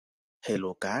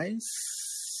Hello guys,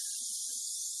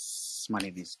 my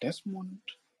name is Desmond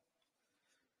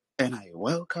and I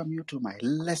welcome you to my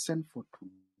lesson for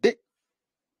today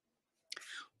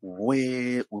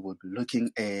where we will be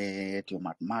looking at your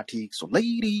mathematics. So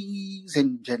ladies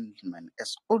and gentlemen,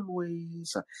 as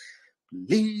always,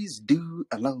 please do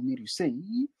allow me to say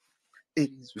it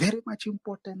is very much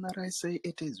important that I say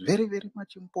it is very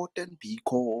much important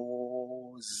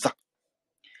because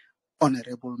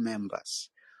honorable members,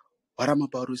 what I'm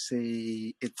about to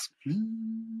say, it's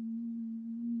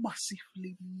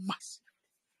massively massive.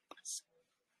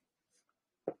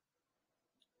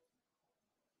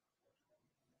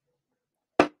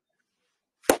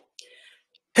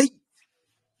 Hey,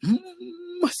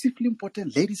 massively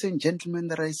important, ladies and gentlemen,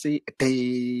 that I say a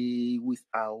day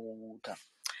without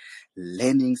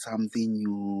learning something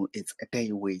new, it's a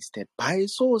day wasted. By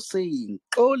so saying,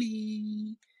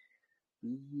 Oli,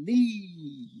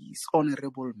 please,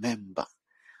 honorable member,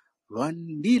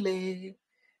 Rwandile,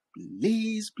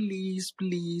 please,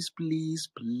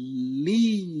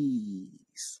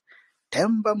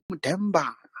 Temba,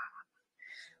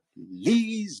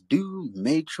 please do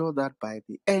make sure that by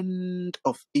the end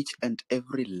of each and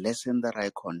every lesson that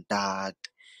I conduct,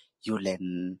 you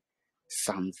learn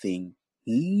something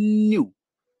new.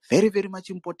 Very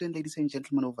much important, ladies and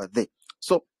gentlemen, over there.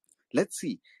 So let's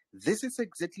see. This is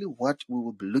exactly what we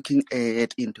will be looking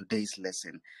at in today's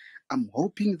lesson. I'm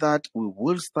hoping that we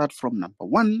will start from number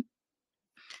 1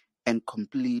 and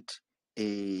complete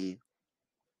every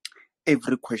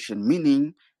question,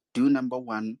 meaning do number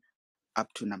 1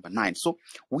 up to number 9. So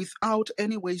without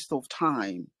any waste of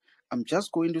time, I'm just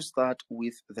going to start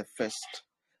with the first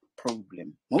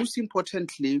problem. Most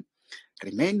importantly,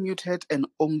 remain muted and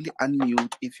only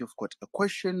unmute if you've got a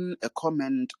question, a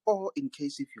comment, or in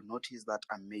case if you notice that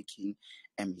I'm making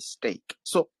a mistake.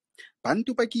 So,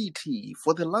 Bantu Bakiti,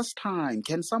 for the last time,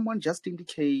 can someone just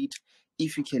indicate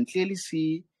if you can clearly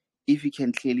see, if you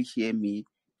can clearly hear me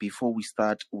before we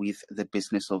start with the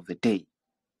business of the day?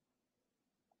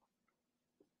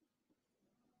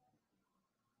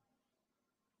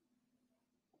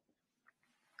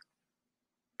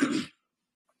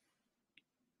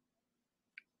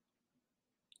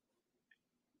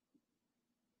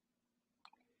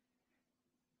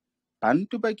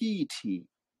 Bantu Bakiti,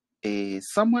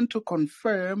 someone to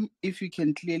confirm if you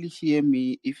can clearly hear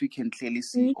me, if you can clearly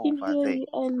see We can over hear there. you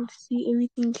and see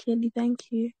everything clearly. Thank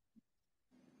you.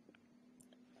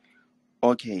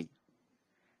 Okay,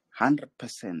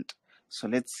 100%. So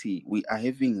let's see. We are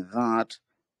having that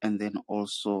and then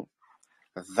also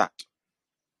that.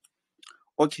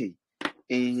 Okay,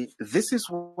 this is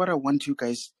what I want you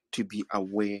guys to be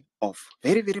aware of.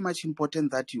 Very much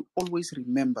important that you always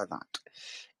remember that.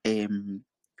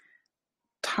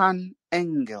 Tan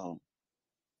angle,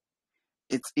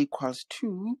 it's equals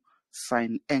to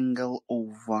sine angle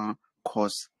over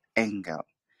cos angle.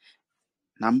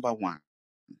 Number 1.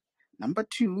 Number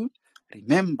 2,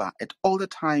 remember at all the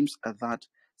times that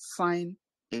sine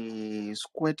a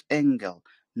squared angle,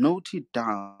 note it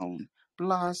down,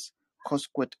 plus cos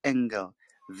squared angle,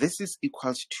 this is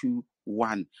equals to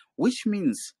 1, which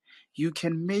means you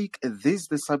can make this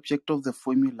the subject of the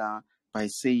formula by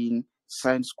saying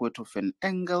sine squared of an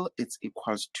angle, it's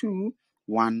equals to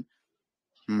 1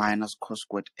 minus cos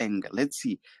squared angle. Let's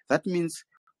see, that means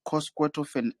cos squared of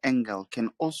an angle can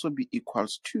also be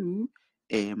equals to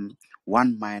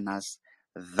 1 minus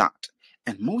that.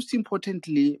 And most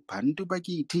importantly, Bantu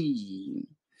Bagiti,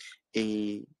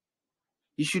 you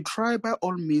should try by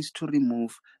all means to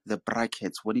remove the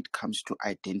brackets when it comes to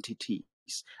identities.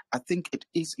 I think it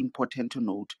is important to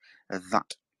note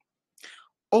that.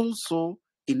 Also,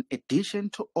 in addition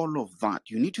to all of that,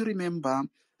 you need to remember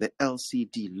the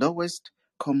LCD, lowest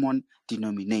common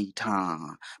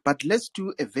denominator. But let's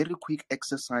do a very quick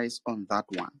exercise on that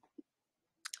one.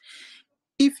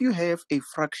 If you have a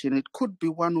fraction, it could be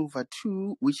 1 over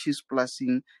 2, which is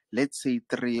plusing, let's say,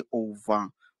 3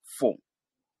 over 4.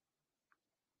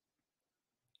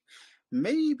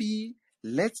 Maybe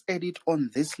let's add it on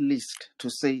this list to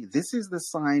say this is the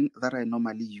sign that I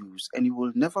normally use, and you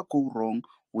will never go wrong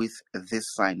with this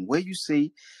sign, where you say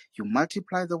you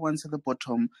multiply the ones at the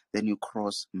bottom, then you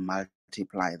cross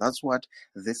multiply. That's what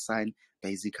this sign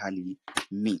basically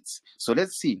means. So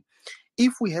let's see.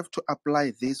 If we have to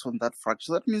apply this on that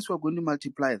fraction, that means we're going to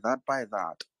multiply that by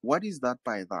that. What is that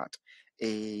by that?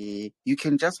 You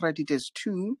can just write it as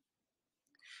 2,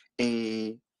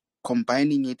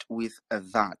 combining it with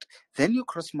that. Then you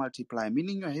cross multiply,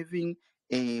 meaning you're having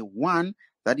a 1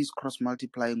 that is cross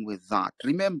multiplying with that.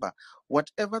 Remember,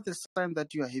 whatever the sign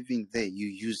that you are having there, you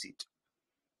use it.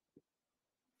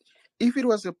 If it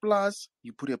was a plus,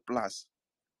 you put a plus.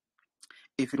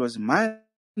 If it was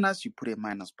minus, you put a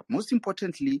minus. But most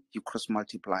importantly, you cross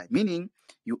multiply, meaning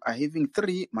you are having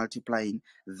 3 multiplying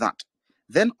that.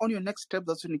 Then on your next step,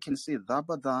 that's when you can say da,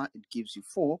 it gives you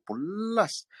 4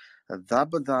 plus da,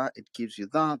 it gives you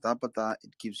da,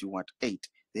 it gives you what? 8.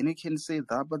 Then you can say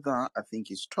da, I think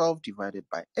is 12 divided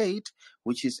by 8,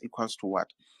 which is equals to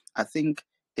what? I think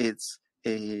it's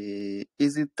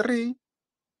is it 3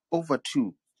 over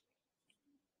 2?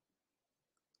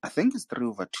 I think it's 3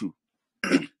 over 2.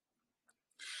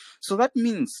 So that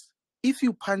means if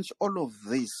you punch all of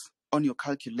this on your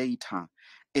calculator,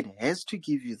 it has to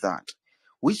give you that,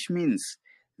 which means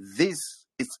this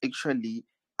is actually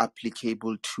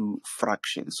applicable to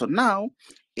fractions. So now,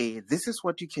 this is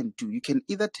what you can do. You can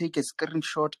either take a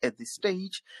screenshot at this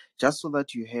stage just so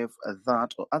that you have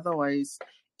that, or otherwise,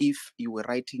 if you were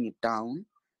writing it down,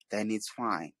 then it's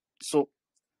fine. So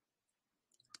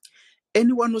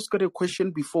anyone who's got a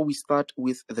question before we start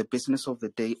with the business of the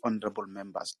day, honorable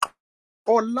members?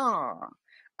 Hola,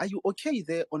 are you okay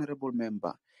there, honorable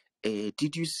member?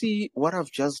 Did you see what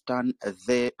I've just done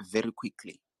there very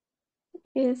quickly?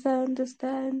 Yes, I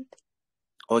understand.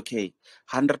 Okay,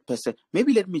 100%.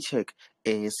 Maybe let me check.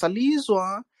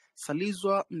 Salizwa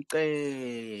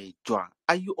Mtejwa.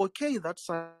 Are you okay that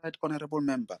side, honorable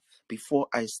member, before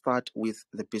I start with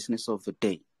the business of the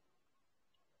day?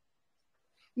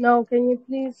 Now, can you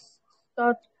please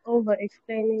start over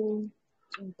explaining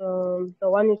the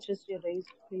one you just erased,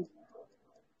 please?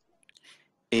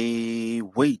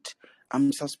 Wait,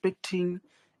 I'm suspecting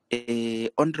a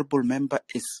honorable member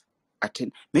is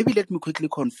attend. Maybe let me quickly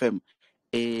confirm.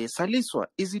 Saliswa,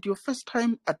 is it your first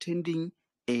time attending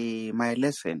my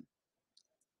lesson?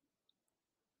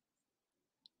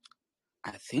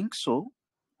 I think so.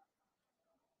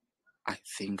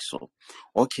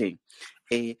 Okay.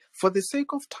 For the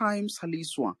sake of time,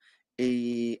 Saliswa,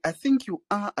 I think you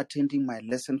are attending my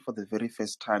lesson for the very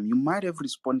first time. You might have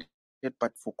responded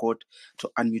but forgot to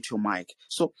unmute your mic.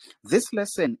 So this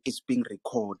lesson is being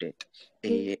recorded.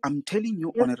 I'm telling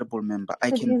you, Yes, honorable member, I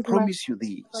it can is my promise you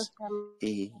this. first time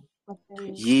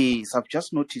attending. Yes, I've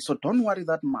just noticed. So don't worry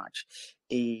that much.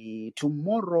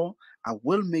 Tomorrow, I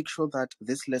will make sure that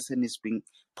this lesson is being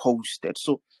posted.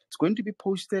 So it's going to be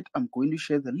posted. I'm going to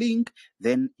share the link.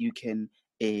 Then you can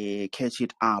catch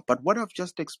it up. But what I've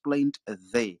just explained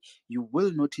there, you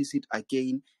will notice it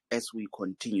again as we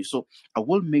continue. So I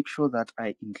will make sure that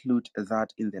I include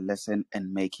that in the lesson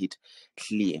and make it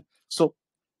clear. So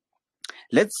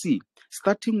let's see.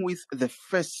 Starting with the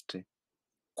first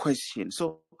question.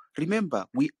 So remember,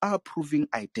 we are proving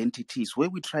identities where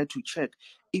we try to check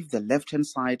if the left-hand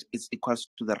side is equals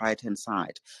to the right-hand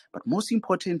side. But most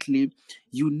importantly,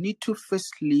 you need to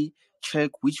firstly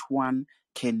check which one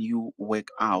can you work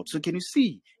out. So can you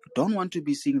see? You don't want to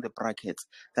be seeing the brackets.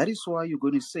 That is why you're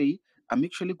going to say, I'm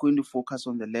actually going to focus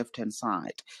on the left-hand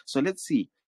side. So let's see.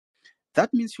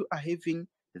 That means you are having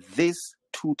this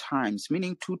 2 times,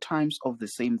 meaning 2 times of the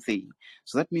same thing.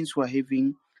 So that means we are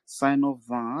having sine of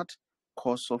that,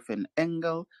 cos of an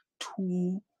angle,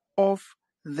 2 of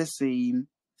the same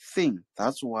thing.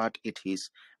 That's what it is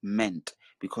meant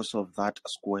because of that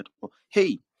squared.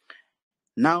 Hey,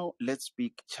 now let's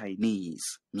speak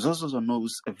Chinese. Mzozo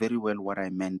knows very well what I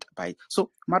meant by.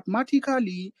 So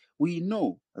mathematically, we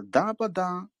know da ba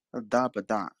da, da ba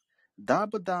da, da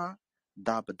ba da,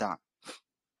 da ba da.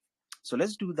 So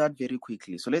let's do that very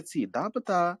quickly. So let's see, da ba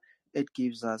da, it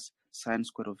gives us sine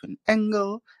square of an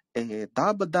angle.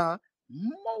 Da ba da,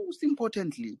 most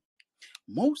importantly,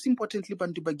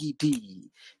 Bantu Bagiti,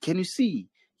 can you see?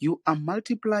 You are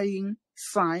multiplying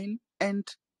sine and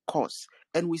cos.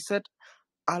 And we said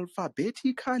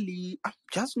alphabetically, I'm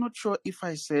just not sure if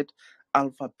I said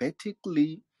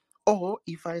alphabetically or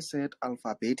if I said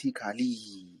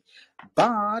alphabetically.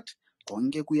 But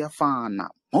konke kuyafana.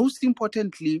 Most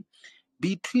importantly,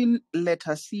 between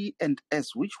letter C and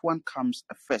S, which one comes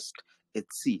first?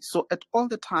 It's C. So at all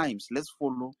the times, let's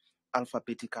follow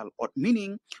alphabetical order,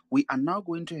 meaning we are now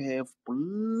going to have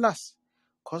plus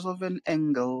cos of an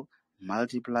angle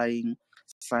multiplying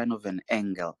sine of an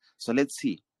angle. So let's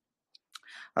see.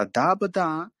 Da ba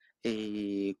da,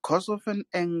 cos of an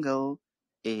angle,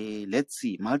 let's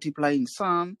see, multiplying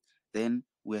sine, then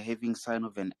we're having sine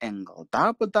of an angle.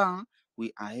 Da ba da,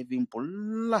 we are having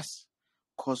plus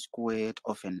cos squared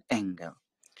of an angle.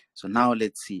 So now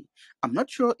let's see. I'm not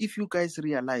sure if you guys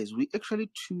realize we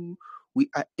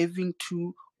are having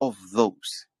 2 of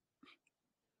those.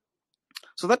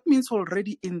 So that means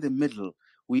already in the middle,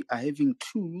 we are having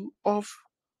 2 of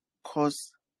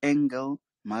cos angle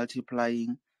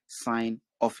multiplying sine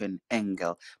of an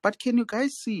angle. But can you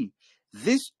guys see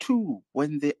These two,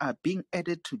 when they are being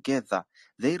added together,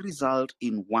 they result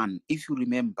in 1, if you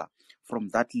remember from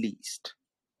that list.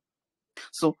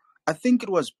 So I think it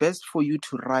was best for you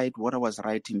to write what I was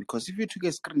writing, because if you took a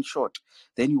screenshot,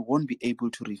 then you won't be able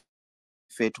to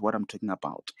refer to what I'm talking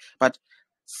about. But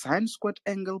sine squared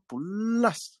angle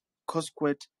plus cos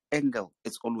squared angle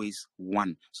is always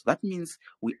 1. So that means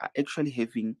we are actually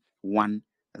having 1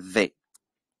 there.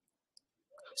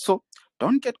 So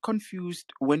don't get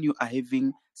confused when you are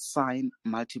having sine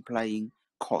multiplying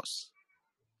cos.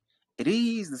 It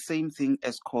is the same thing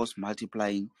as cos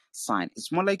multiplying sine.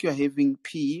 It's more like you're having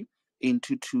p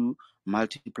into 2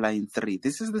 multiplying 3.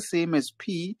 This is the same as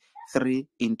p 3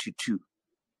 into 2.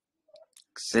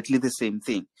 Exactly the same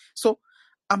thing. So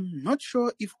I'm not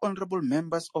sure if honorable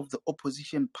members of the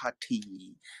opposition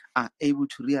party are able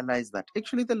to realize that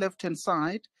actually the left-hand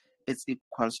side is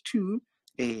equals to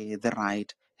the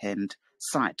right-hand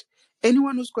side.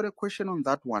 Anyone who's got a question on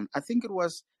that one? I think it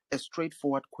was a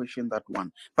straightforward question, that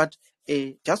one. But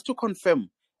just to confirm,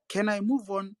 can I move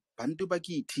on? Bantu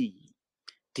Bagiti,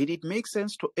 did it make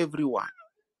sense to everyone?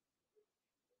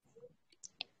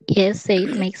 Yes, sir,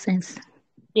 it makes sense.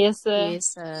 Yes, sir.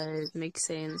 Yes, it makes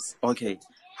sense. Okay,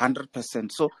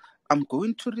 100%. So I'm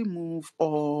going to remove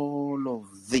all of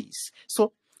this.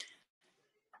 So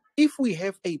if we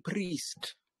have a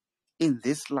priest in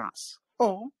this class,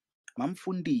 or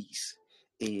Mamfundis,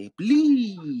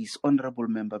 please, honorable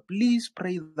member, please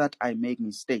pray that I make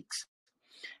mistakes.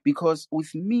 Because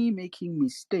with me making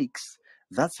mistakes,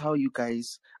 that's how you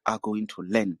guys are going to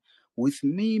learn. With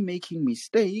me making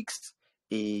mistakes,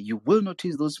 you will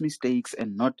notice those mistakes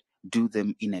and not do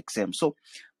them in exam. So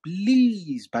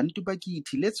please, Bantu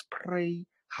Bagiti, let's pray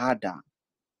harder.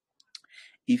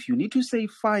 If you need to say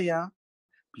fire,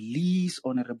 please,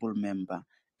 honorable member,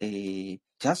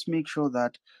 just make sure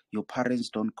that your parents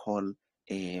don't call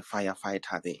a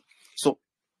firefighter there. So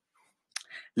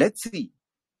let's see.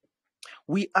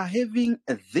 We are having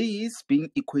this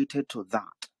being equated to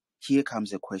that. Here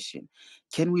comes a question.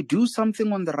 Can we do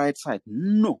something on the right side?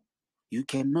 No, you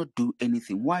cannot do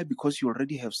anything. Why? Because you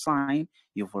already have sine,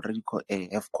 you've already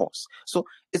have cos. So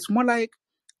it's more like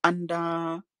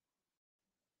under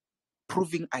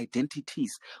proving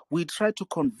identities. We try to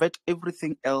convert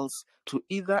everything else to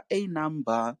either a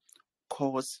number,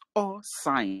 cos, or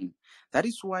sine. That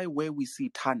is why where we see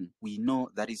tan, we know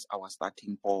that is our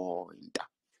starting point.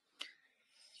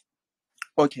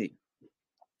 Okay,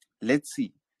 let's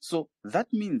see. So that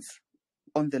means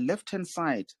on the left-hand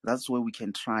side, that's where we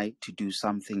can try to do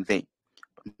something there.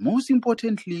 But most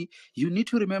importantly, you need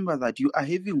to remember that you are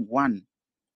having 1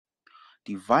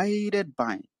 divided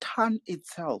by tan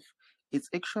itself. It's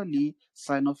actually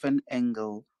sine of an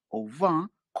angle over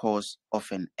cos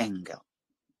of an angle.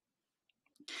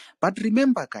 But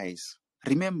remember, guys,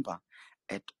 remember,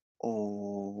 at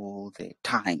all the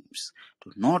times,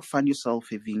 do not find yourself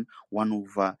having 1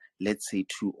 over, let's say,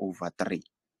 2 over 3.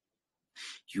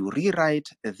 You rewrite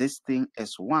this thing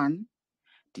as 1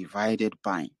 divided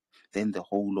by, then the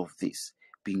whole of this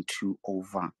being 2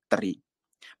 over 3.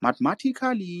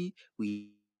 Mathematically,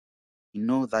 we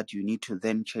know that you need to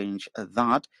then change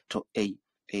that to a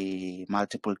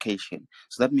multiplication.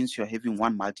 So that means you're having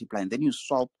 1 multiply, and then you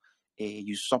swap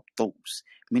those,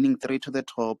 meaning 3 to the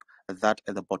top, that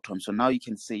at the bottom. So now you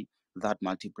can say that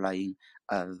multiplying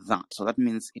that. So that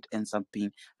means it ends up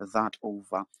being that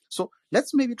over. So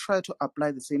let's maybe try to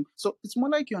apply the same. So it's more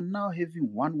like you're now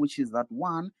having 1, which is that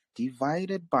 1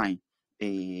 divided by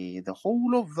the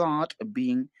whole of that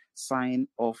being sine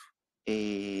of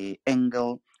a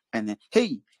angle, and then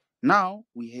hey, now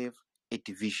we have a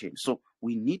division. So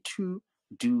we need to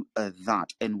do that,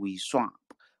 and we swap.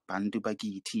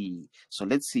 So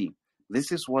let's see.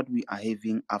 This is what we are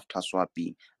having after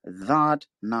swapping. That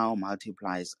now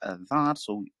multiplies that.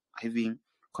 So we're having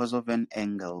cos of an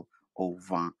angle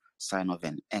over sine of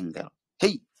an angle.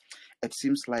 Hey, it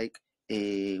seems like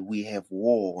we have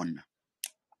won.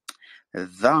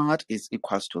 That is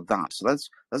equals to that. So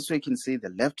that's why you can say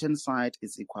the left-hand side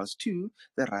is equals to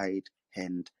the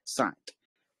right-hand side.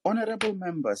 Honorable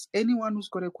members, anyone who's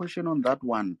got a question on that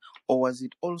one, or was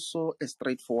it also a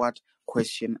straightforward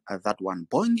question at that one?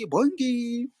 Bongi,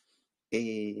 bongi.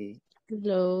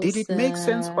 Hello, Did it make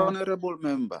sense, sir. honorable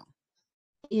member?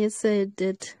 Yes, I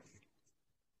did.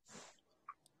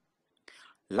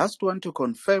 Last one to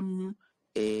confirm,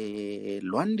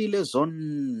 Luandile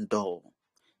Zondo.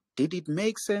 Did it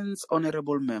make sense,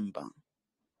 honorable member?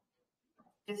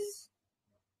 Yes.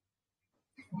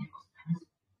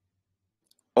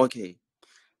 Okay,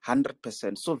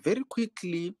 100%. So very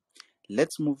quickly,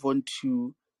 let's move on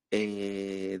to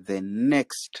the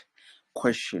next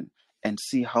question. and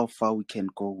see how far we can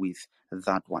go with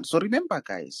that one. So remember,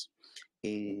 guys,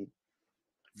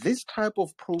 this type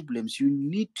of problems, you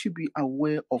need to be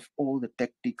aware of all the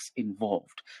tactics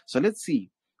involved. So let's see.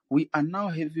 We are now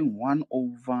having 1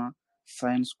 over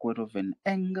sine squared of an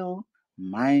angle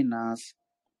minus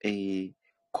a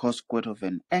cos squared of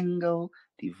an angle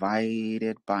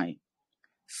divided by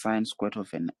sine squared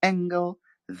of an angle.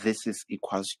 This is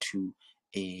equals to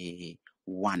a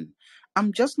 1.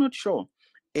 I'm just not sure.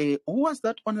 Who was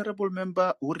that honorable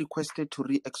member who requested to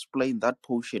re-explain that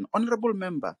portion? Honorable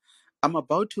member, I'm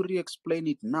about to re-explain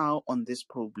it now on this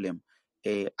problem.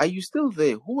 Are you still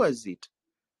there? Who was it?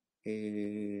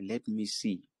 Let me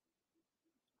see.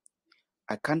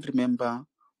 I can't remember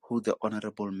who the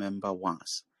honorable member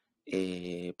was.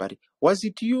 But was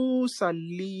it you,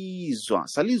 Salizwa?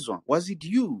 Salizwa, was it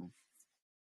you?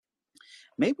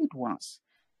 Maybe it was.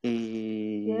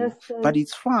 Yes, But sir.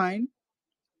 it's fine.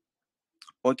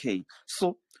 Okay,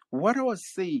 so what I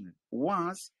was saying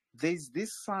was there's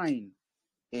this sign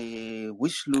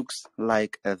which looks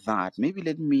like that. Maybe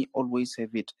let me always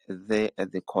have it there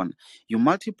at the corner. You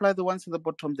multiply the ones at the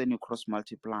bottom, then you cross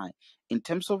multiply. In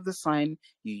terms of the sign,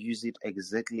 you use it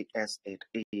exactly as it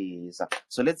is.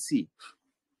 So let's see.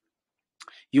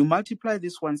 You multiply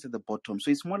these ones at the bottom.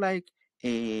 So it's more like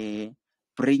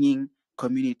bringing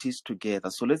communities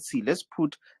together. So let's see. Let's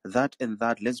put that and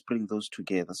that. Let's bring those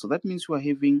together. So that means we're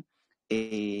having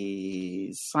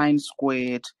a sine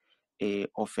squared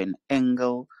of an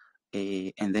angle.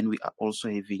 And then we are also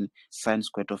having sine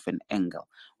squared of an angle.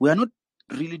 We are not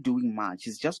really doing much.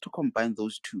 It's just to combine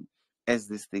those two, as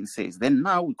this thing says. Then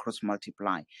now we cross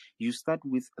multiply. You start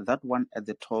with that one at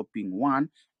the top being 1.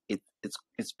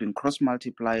 It's been cross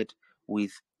multiplied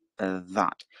with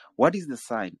that. What is the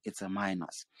sign? It's a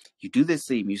minus. You do the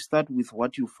same. You start with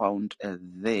what you found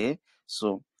there.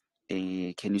 So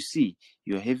can you see?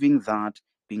 You're having that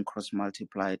being cross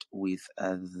multiplied with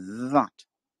that.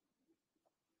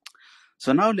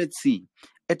 So now let's see.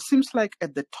 It seems like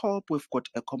at the top we've got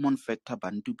a common factor,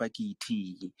 bantu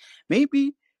bakiti.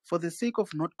 Maybe for the sake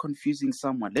of not confusing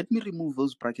someone, let me remove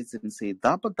those brackets and say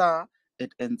da ba da.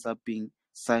 It ends up being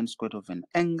sine squared of an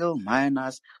angle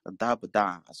minus da ba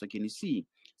da. So can you see?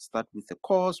 Start with the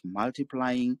cos,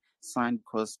 multiplying sine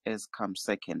cos s comes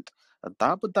second.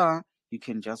 Da ba da, you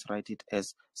can just write it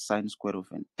as sine squared of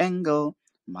an angle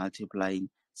multiplying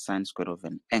sine squared of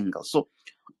an angle. So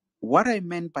what I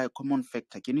meant by a common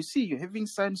factor, can you see? You're having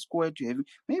sine squared, you have,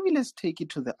 maybe let's take it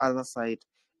to the other side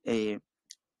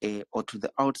or to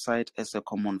the outside as a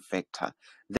common factor.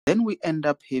 Then we end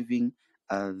up having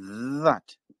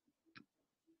that.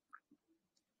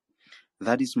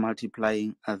 That is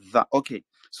multiplying that. Okay,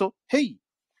 so hey,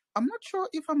 I'm not sure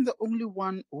if I'm the only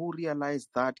one who realized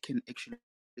that can actually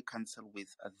cancel with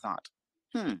that.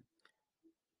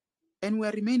 And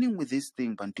we're remaining with this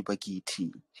thing, Bantu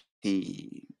Bakiti.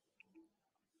 Hey.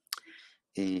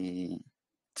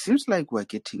 Seems like we're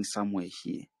getting somewhere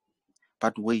here.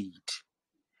 But wait.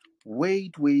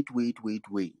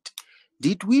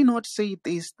 Did we not say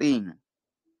this thing?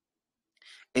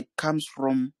 It comes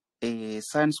from a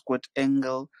sine squared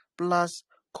angle plus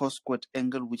cos squared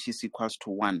angle, which is equals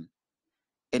to 1.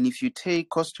 And if you take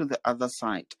cos to the other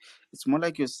side, it's more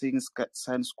like you're saying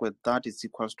sine squared that is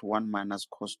equals to 1 minus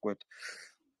cos squared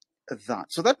that.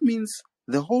 So that means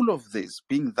the whole of this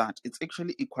being that, it's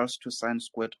actually equals to sine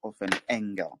squared of an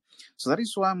angle. So that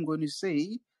is why I'm going to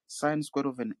say sine squared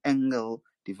of an angle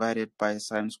divided by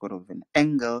sine squared of an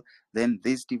angle, then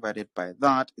this divided by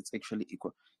that, it's actually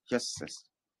equal. Just this.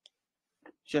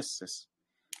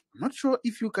 I'm not sure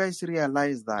if you guys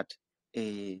realize that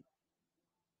the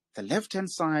left hand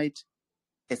side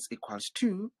is equals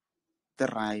to the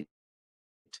right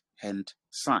hand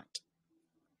side.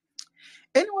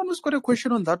 Anyone who's got a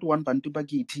question on that one, Bantu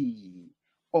Bagiti?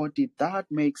 Or did that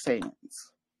make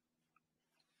sense?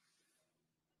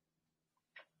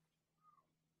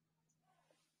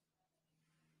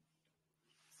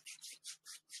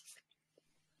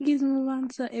 Give me one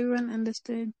so everyone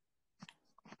understood.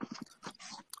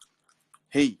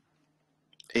 Hey,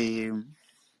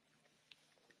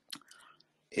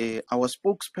 our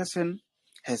spokesperson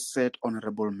has said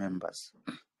honorable members.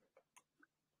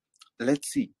 Let's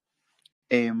see.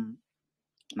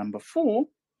 Number 4.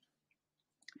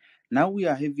 Now we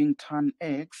are having tan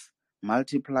x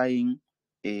multiplying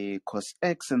cos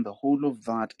x, and the whole of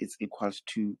that is equals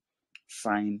to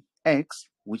sine x,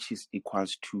 which is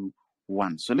equals to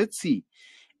 1. So let's see.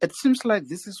 It seems like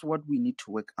this is what we need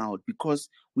to work out, because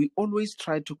we always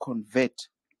try to convert.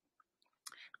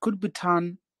 Could be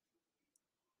tan.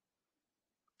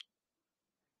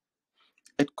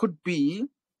 It could be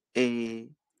a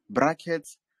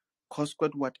brackets cos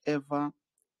squared whatever,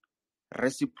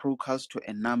 reciprocals to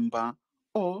a number,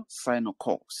 or sine or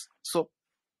cos. So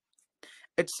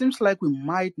it seems like we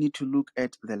might need to look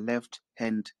at the left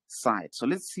hand side. So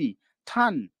let's see.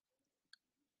 Tan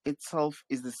itself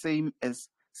is the same as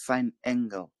sine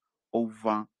angle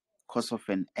over cos of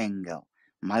an angle,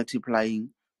 multiplying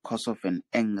cos of an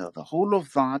angle. The whole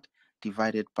of that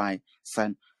divided by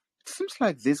sine. It seems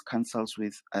like this cancels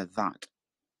with that.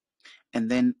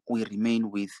 And then we remain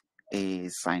with a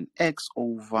sine x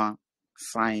over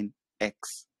sine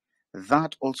x.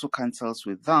 That also cancels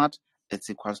with that. It's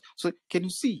equals. So can you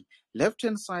see? Left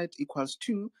hand side equals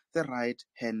to the right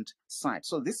hand side.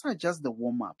 So these are just the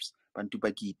warm-ups.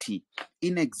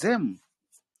 In exam,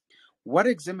 what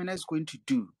examiner is going to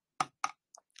do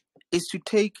is to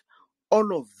take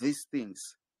all of these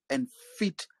things and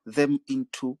fit them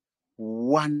into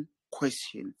one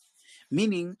question,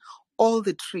 meaning all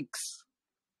the tricks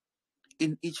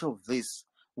in each of these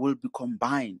will be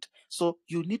combined. So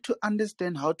you need to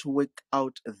understand how to work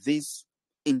out this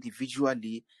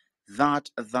individually, that,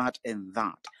 and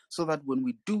that, so that when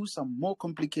we do some more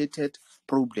complicated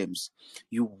problems,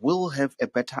 you will have a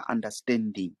better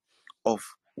understanding of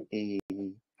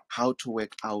how to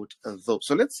work out those.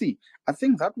 So let's see. I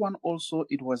think that one also,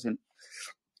 it was an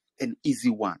easy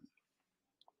one.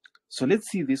 So let's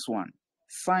see this one.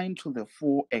 Sine to the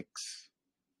 4x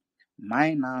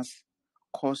minus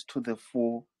cos to the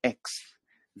 4x.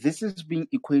 This is being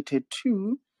equated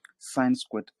to sine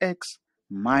squared x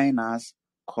minus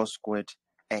cos squared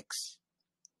x.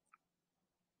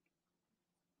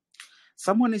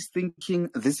 Someone is thinking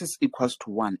this is equals to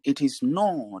 1. It is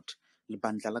not,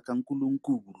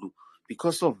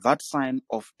 because of that sign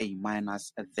of a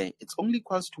minus there. It's only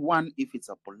equals to 1 if it's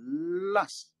a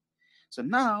plus. So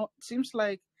now it seems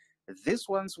like these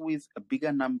ones with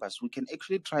bigger numbers, we can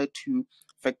actually try to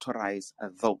factorize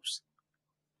those.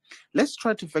 Let's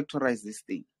try to factorize this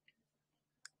thing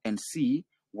and see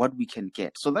what we can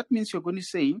get. So that means you're going to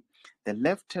say the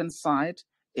left-hand side,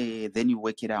 then you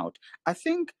work it out. I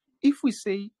think if we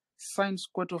say sine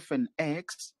squared of an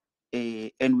x,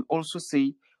 and we also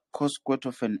say cos squared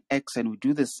of an x, and we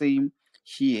do the same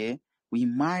here, we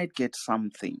might get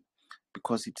something,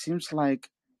 because it seems like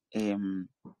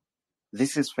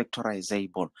this is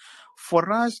factorizable.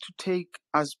 For us to take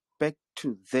us back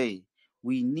to there,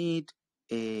 we need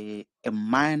a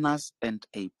minus and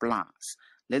a plus.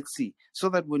 Let's see. So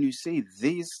that when you say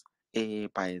this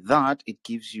by that, it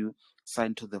gives you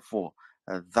sine to the 4.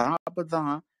 That by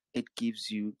that, it gives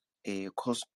you a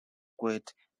cos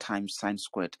squared times sine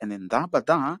squared. And then that by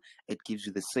that, it gives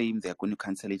you the same. They're going to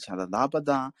cancel each other. That by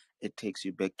that, it takes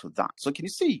you back to that. So can you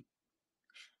see?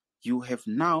 You have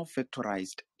now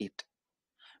factorized it.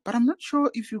 But I'm not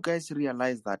sure if you guys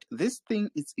realize that this thing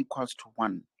is equals to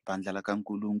 1.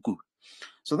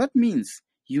 So that means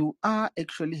you are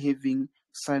actually having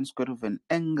sine squared of an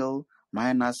angle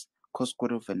minus cos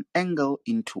squared of an angle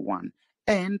into 1.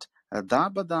 And it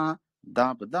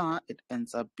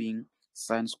ends up being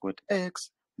sine squared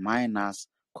x minus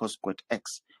cos squared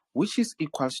x, which is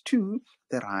equals to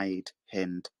the right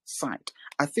hand side.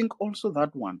 I think also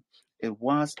that one, it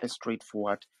was a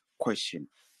straightforward question.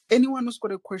 Anyone who's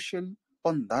got a question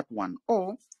on that one,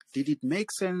 or did it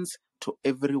make sense to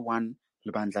everyone?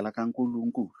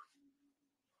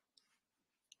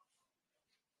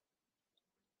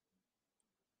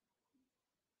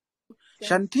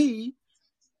 Shanti,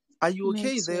 are you okay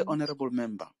Makes there, sense. honorable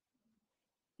member?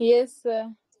 Yes,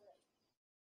 sir.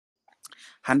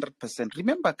 100%.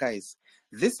 Remember, guys,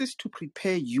 this is to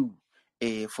prepare you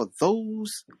for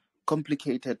those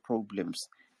complicated problems.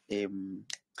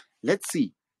 Let's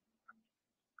see.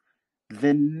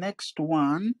 The next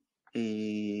one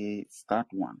is that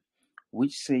one,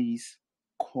 which says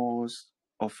cos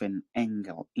of an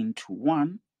angle into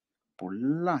 1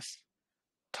 plus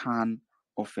tan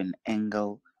of an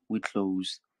angle. We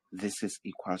close. This is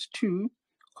equals to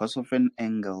cos of an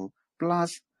angle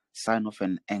plus sine of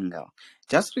an angle.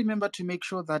 Just remember to make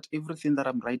sure that everything that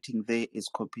I'm writing there is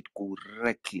copied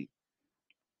correctly.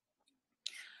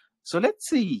 So let's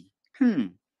see.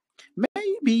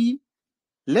 Maybe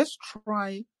let's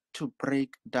try to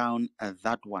break down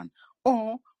that one.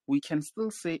 Or we can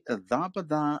still say da.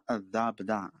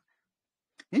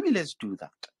 Maybe let's do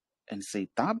that and say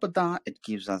da, it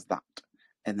gives us that.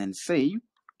 And then say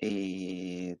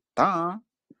da,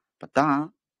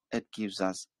 it gives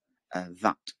us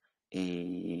that.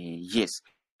 Yes.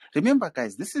 Remember,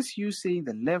 guys, this is you saying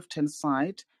the left-hand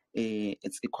side,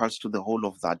 it's equals to the whole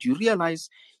of that. You realize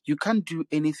you can't do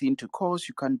anything to cos,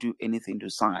 you can't do anything to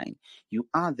sine. You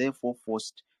are therefore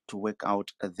forced to work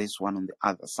out this one on the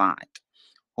other side.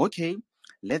 Okay,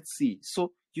 Let's see.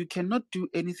 So you cannot do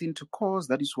anything to cos.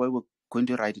 That is why we're going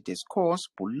to write it as cos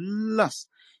plus.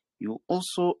 You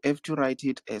also have to write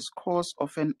it as cos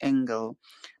of an angle,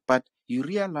 but you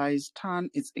realize tan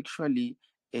is actually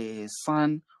a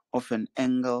sine of an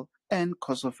angle and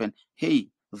cos of an. Hey,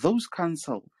 those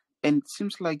cancel, and it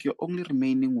seems like you're only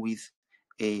remaining with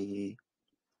a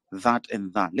that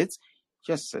and that. Let's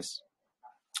just says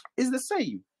it's the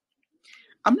same.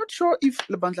 I'm not sure if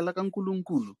Lebandla la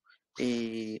Kankulunkulu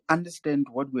understand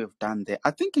what we have done there.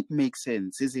 I think it makes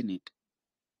sense, isn't it?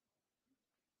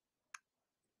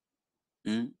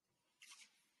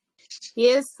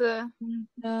 Yes, sir.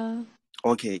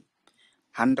 Okay,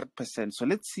 100%. So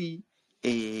let's see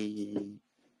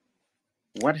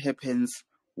what happens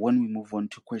when we move on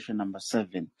to question number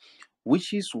 7,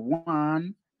 which is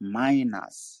 1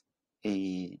 minus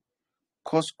a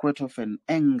cos squared of an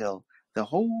angle. The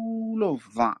whole of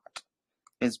that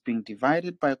is being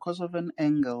divided by cos of an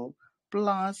angle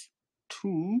plus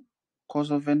 2 cos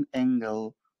of an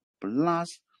angle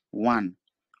plus 1,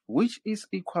 which is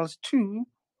equals to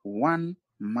 1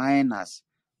 minus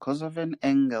cos of an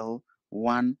angle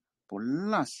 1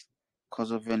 plus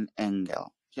cos of an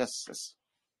angle. Yes.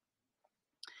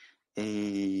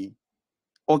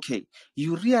 Okay,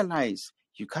 you realize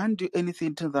you can't do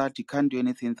anything to that, you can't do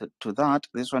anything to that.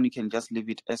 This one you can just leave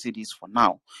it as it is for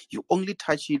now. You only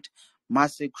touch it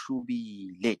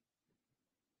masekhubile.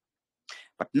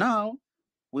 But now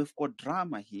we've got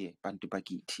drama here, Bantu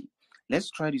Bagiti.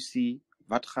 Let's try to see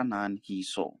what Hanan he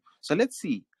saw. So let's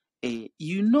see.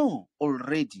 You know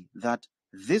already that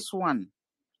this one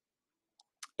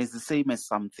is the same as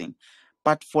something.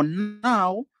 But for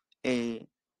now,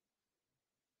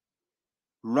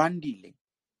 Randile,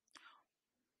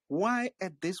 why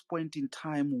at this point in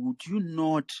time would you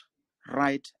not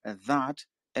write that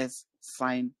as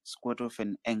sine squared of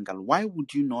an angle? Why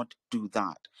would you not do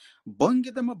that?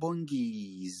 Bongi the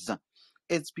mabongis.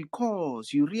 It's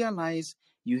because you realize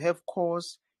you have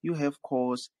cos, you have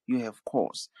cos, you have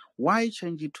cos. Why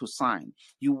change it to sine?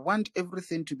 You want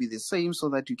everything to be the same so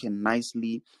that you can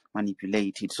nicely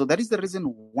manipulate it. So that is the reason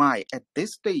why at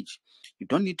this stage you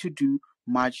don't need to do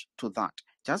much to that.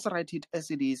 Just write it as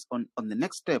it is. On the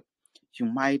next step, you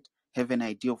might have an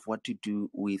idea of what to do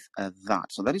with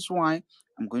that. So that is why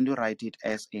I'm going to write it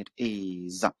as it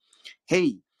is.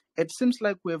 Hey, it seems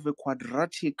like we have a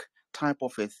quadratic type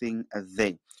of a thing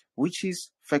there, which is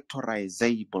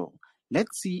factorizable.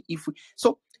 Let's see if we...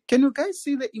 So can you guys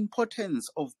see the importance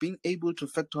of being able to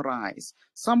factorize?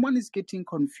 Someone is getting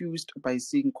confused by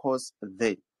seeing cos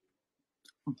there.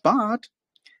 But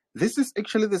this is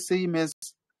actually the same as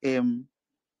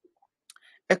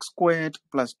x squared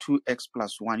plus 2x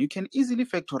plus 1. You can easily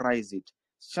factorize it.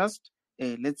 Just,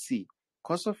 let's see,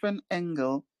 cos of an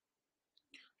angle,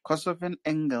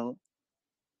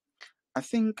 I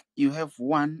think you have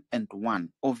 1 and 1,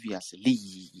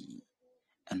 obviously.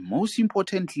 And most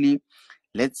importantly,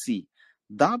 let's see,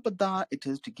 da it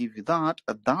has to give you that,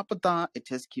 da it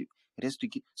has to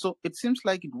give. So it seems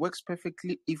like it works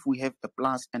perfectly if we have a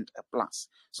plus and a plus,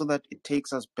 so that it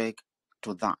takes us back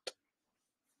to that.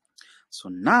 So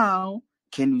now,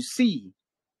 can you see?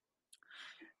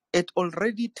 It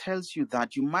already tells you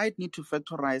that you might need to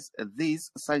factorize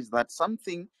this such that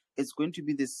something is going to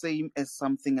be the same as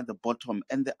something at the bottom,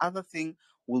 and the other thing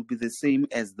will be the same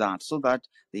as that, so that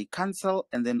they cancel,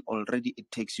 and then already it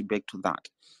takes you back to that.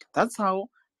 That's how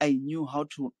I knew how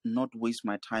to not waste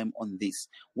my time on this.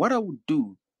 What I would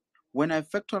do when I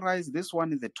factorize this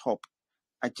one at the top,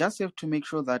 I just have to make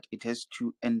sure that it has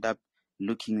to end up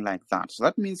looking like that. So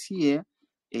that means here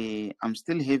I'm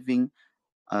still having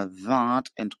that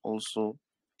and also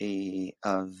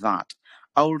that.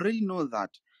 I already know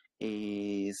that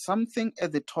something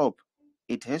at the top,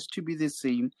 it has to be the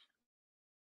same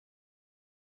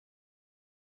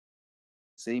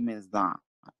as that.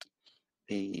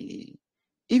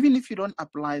 Even if you don't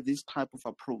apply this type of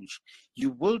approach,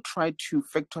 you will try to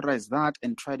factorize that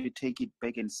and try to take it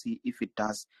back and see if it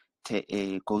does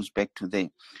goes back to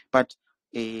there. But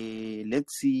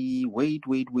let's see. Wait.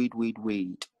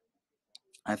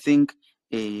 I think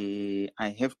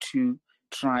I have to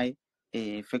try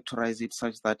factorize it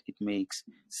such that it makes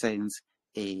sense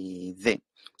there.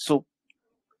 So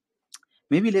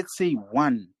maybe let's say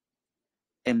 1,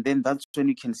 and then that's when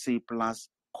you can say plus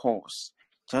cos,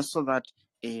 just so that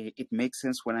it makes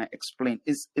sense when I explain.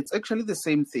 It's actually the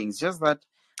same thing, it's just that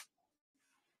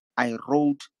I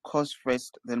wrote cos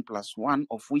first, then plus 1,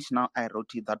 of which now I wrote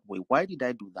it that way. Why did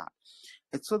I do that?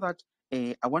 It's so that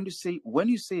I want to say, when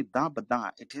you say da ba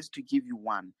da, it has to give you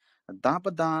 1. Da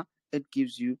ba da, it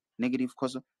gives you negative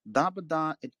cos. Da ba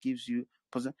da, it gives you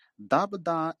positive. Da ba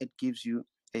da, it gives you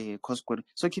cos squared.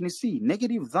 So can you see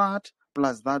negative that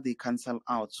plus that, they cancel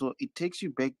out. So it takes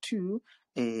you back to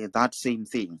that same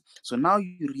thing. So now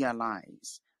you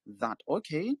realize that,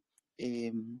 okay,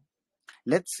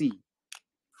 let's see.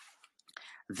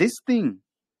 This thing,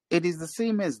 it is the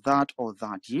same as that or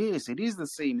that. Yes, it is the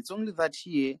same. It's only that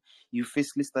here you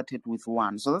firstly started with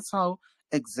 1. So that's how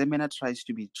examiner tries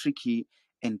to be tricky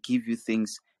and give you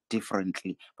things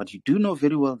differently. But you do know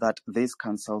very well that this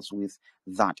cancels with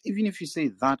that. Even if you say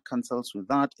that cancels with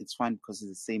that, it's fine because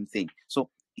it's the same thing. So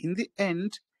in the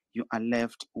end, you are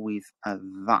left with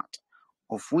that,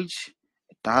 of which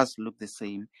it does look the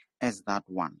same as that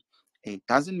one. It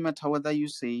doesn't matter whether you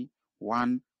say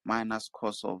 1 minus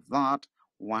cos of that,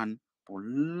 1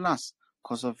 plus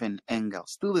cos of an angle.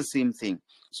 Still the same thing.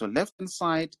 So left hand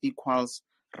side equals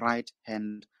right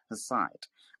hand side.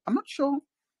 I'm not sure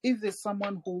if there's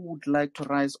someone who would like to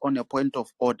rise on a point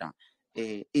of order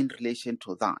in relation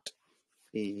to that.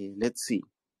 Let's see.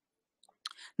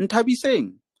 Ntabi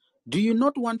saying, do you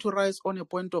not want to rise on a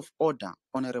point of order,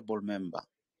 honorable member?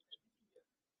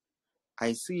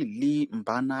 I see Lee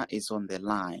Mbana is on the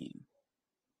line.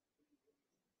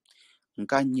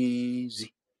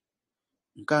 Nkanyezi.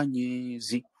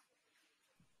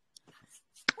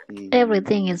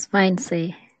 Everything is fine,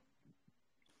 say.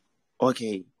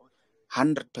 Okay,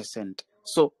 100%.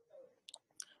 So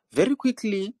very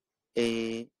quickly,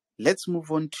 let's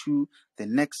move on to the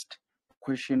next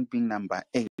question, being number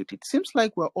 8. It seems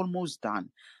like we're almost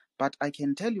done, but I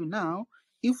can tell you now,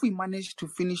 if we manage to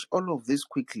finish all of this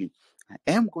quickly, I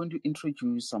am going to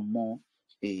introduce some more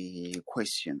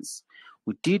questions.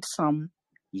 We did some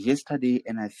yesterday,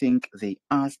 and I think they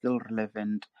are still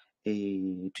relevant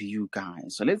to you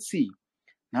guys. So let's see.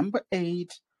 Number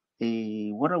 8,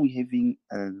 what are we having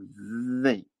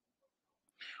there?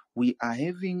 We are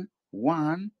having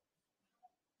 1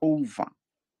 over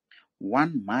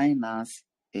 1 minus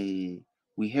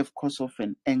we have cos of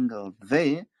an angle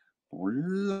there,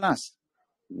 plus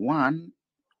 1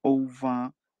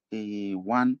 over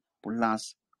 1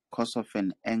 plus cos of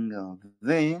an angle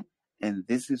there, and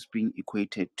this is being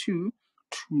equated to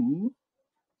 2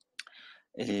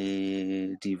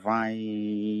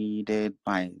 divided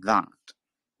by that.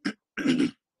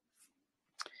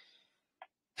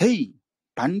 Hey,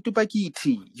 Bantu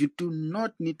Bakiti, you do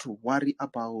not need to worry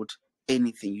about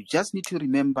anything. You just need to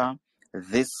remember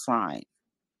this sign.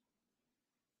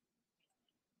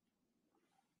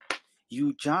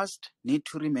 You just need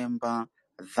to remember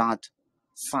that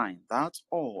sign. That's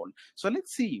all. So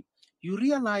let's see. You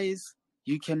realize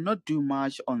you cannot do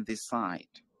much on this side.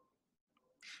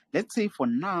 Let's say for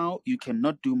now, you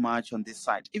cannot do much on this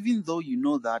side, even though you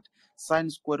know that sine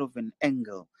squared of an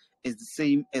angle is the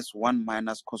same as 1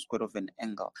 minus cos squared of an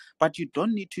angle. But you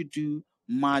don't need to do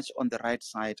much on the right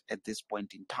side at this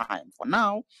point in time. For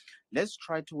now, let's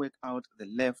try to work out the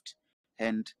left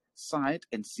hand side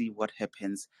and see what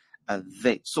happens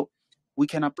there. So we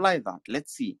can apply that.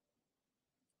 Let's see.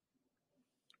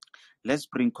 Let's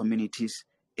bring communities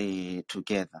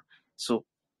together. So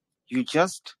you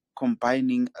just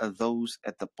combining those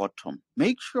at the bottom.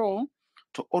 Make sure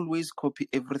to always copy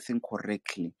everything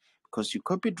correctly, because you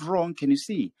copied wrong. Can you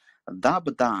see? Da.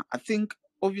 I think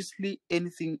obviously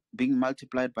anything being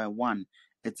multiplied by 1,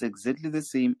 it's exactly the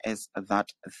same as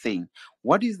that thing.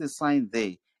 What is the sign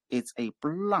there? It's a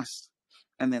plus.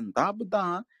 And then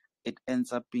da, it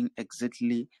ends up being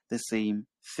exactly the same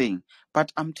thing.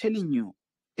 But I'm telling you,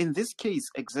 in this case,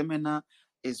 examiner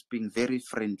is being very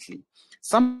friendly.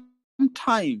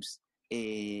 Sometimes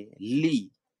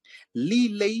Lee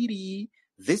lady,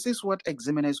 this is what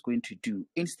examiner is going to do.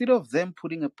 Instead of them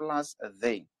putting a plus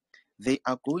there, they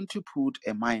are going to put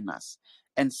a minus.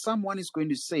 And someone is going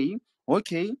to say,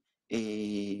 okay,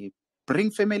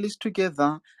 bring families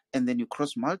together, and then you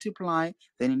cross multiply,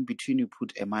 then in between you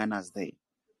put a minus there.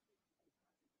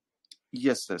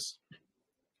 Yes, sis.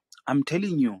 I'm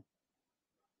telling you,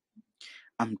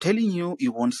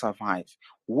 you won't survive.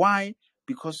 Why?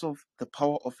 Because of the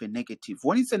power of a negative.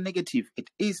 When it's a negative, it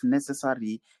is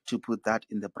necessary to put that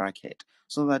in the bracket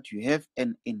so that you have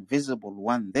an invisible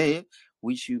one there,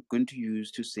 which you're going to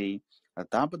use to say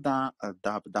adabda.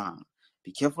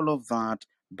 Be careful of that.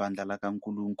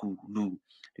 Bandalakankulunkulu.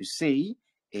 To say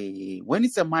when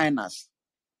it's a minus,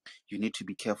 you need to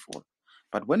be careful.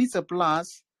 But when it's a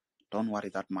plus, don't worry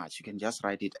that much. You can just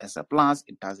write it as a plus.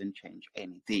 It doesn't change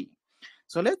anything.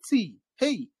 So let's see.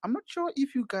 Hey, I'm not sure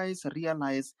if you guys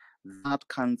realize that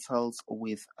cancels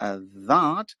with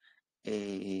that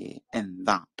and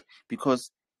that,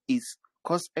 because it's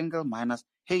cos angle minus,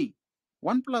 hey,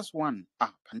 1 plus 1,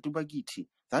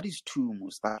 that is 2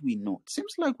 most, that we know. It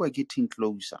seems like we're getting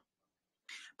closer.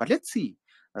 But let's see.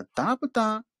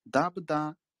 Dabda,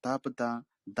 dabda, dabda,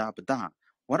 dabda.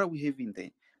 What are we having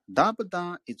there?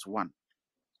 Dabda, it's 1.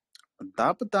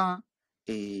 Dabda,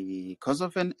 cos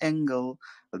of an angle.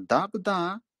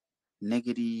 Dabda,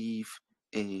 negative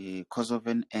cos of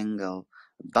an angle.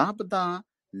 Dabda,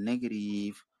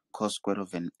 negative cos square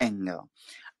of an angle.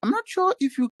 I'm not sure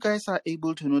if you guys are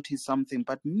able to notice something,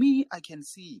 but me, I can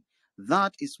see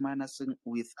that is minusing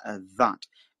with that.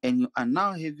 And you are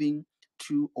now having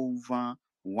 2 over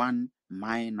 1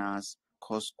 minus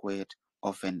cos squared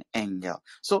of an angle.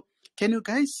 So can you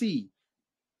guys see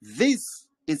this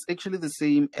is actually the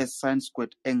same as sine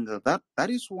squared angle. That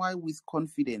is why with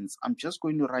confidence, I'm just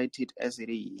going to write it as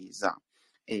it is.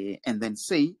 And then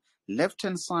say left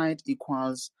hand side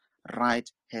equals right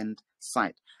hand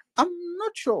side. I'm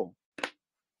not sure.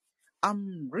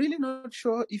 I'm really not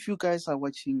sure if you guys are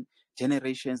watching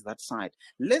Generations that side.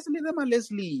 Leslie, them are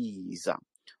Leslie's.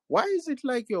 Why is it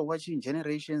like you're watching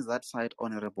Generations that side,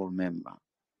 honorable member?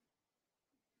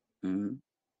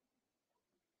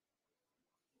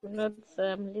 Not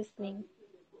listening.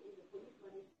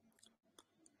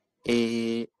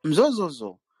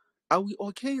 Mzozozo, are we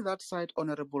okay that side,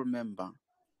 honorable member?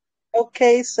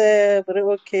 Okay, sir. Very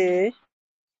okay.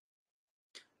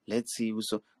 Let's see.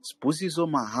 So, Spusiso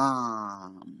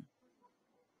Maham.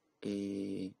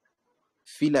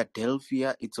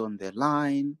 Philadelphia, it's on the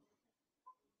line.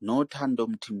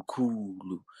 Nothandom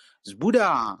Timkulu.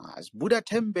 Zbuda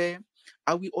Tembe.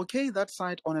 Are we okay that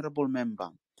side, honorable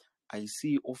member? I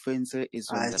see Offense is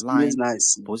on the line.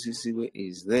 Posisiwe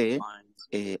is there.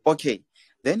 Okay,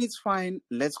 then it's fine.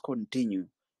 Let's continue.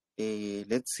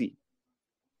 Let's see.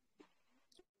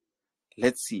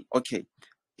 Okay.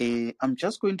 I'm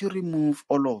just going to remove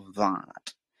all of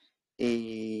that.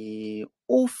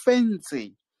 Offense.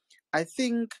 I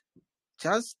think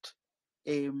just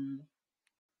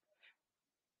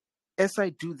as I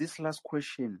do this last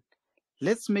question,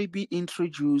 let's maybe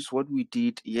introduce what we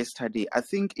did yesterday. I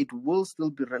think it will still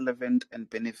be relevant and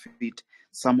benefit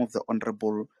some of the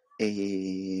honorable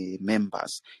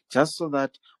members, just so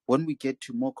that when we get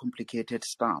to more complicated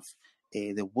stuff,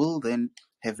 they will then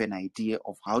have an idea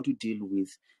of how to deal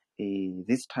with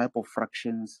this type of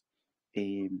fractions.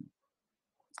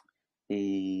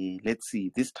 Let's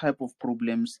see, this type of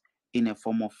problems in a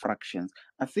form of fractions.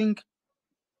 I think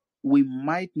we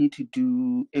might need to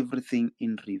do everything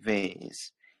in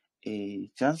reverse.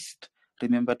 Just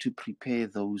remember to prepare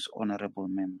those, honorable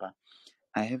member.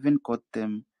 I haven't got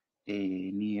them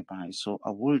nearby, so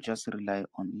I will just rely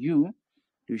on you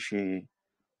to share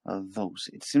those.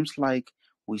 It seems like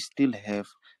we still have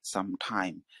some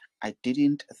time. I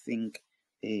didn't think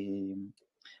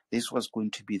this was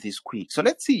going to be this quick. So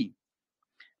let's see.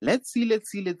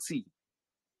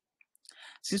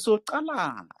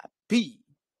 Sisoqala P.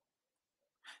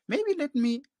 Maybe let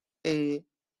me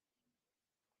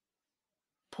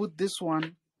put this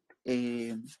one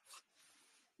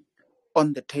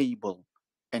on the table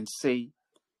and say,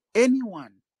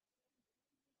 anyone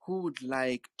who would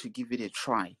like to give it a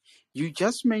try, you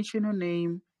just mention your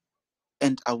name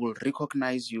and I will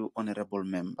recognize you, honorable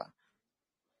member.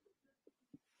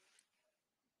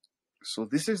 So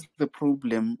this is the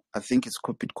problem. I think it's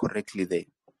copied correctly there.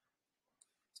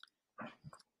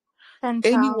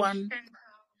 Chantal. Anyone?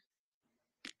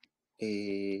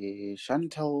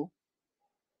 Chantal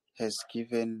has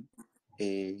given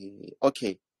a...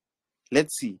 Okay,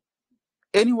 let's see.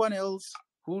 Anyone else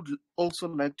who would also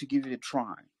like to give it a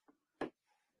try?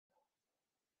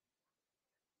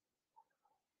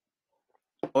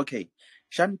 Okay,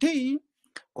 Shanti,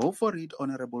 go for it,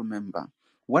 honorable member.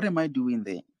 What am I doing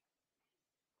there?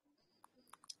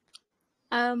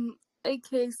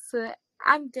 Okay, so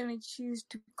I'm gonna choose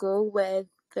to go with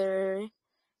the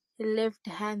left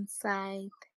hand side.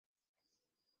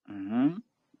 Mm-hmm.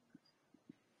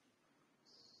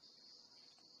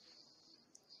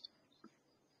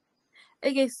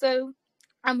 Okay, so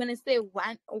I'm gonna say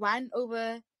one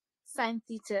over sine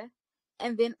theta,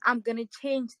 and then I'm gonna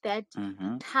change that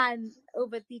tan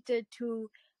over theta to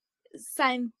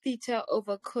sine theta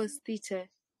over cos theta.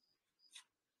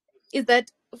 Is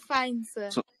that fine, sir?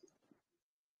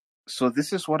 So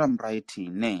this is what I'm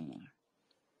writing, nay.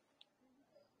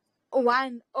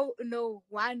 1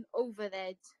 over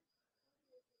that.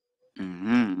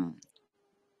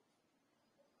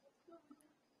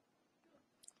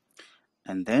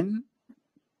 And then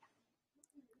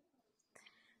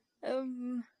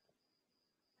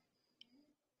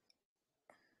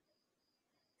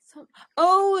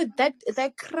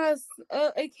that cross.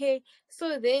 Oh, okay.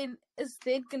 So then is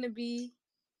that gonna be?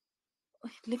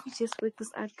 Let me just work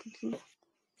this out quickly.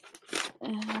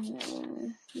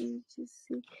 Let me just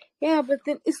see. Yeah, but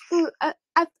then it's still. I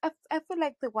feel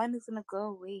like the one is gonna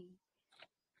go away.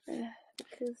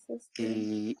 Because that's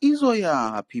the...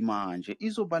 Izoyaphi manje?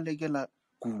 Izobalekela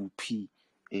kuphi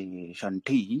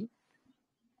Shanti?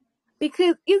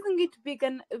 Because isn't it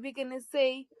we're gonna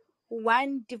say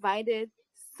 1 divided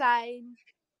sine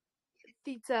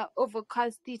theta over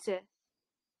cos theta,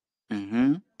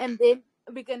 Mm-hmm. and then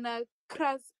we're gonna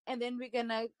cross, and then we're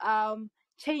gonna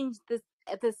change the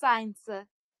signs,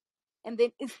 and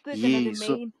then it's still gonna Yeah,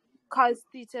 so remain cos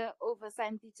theta over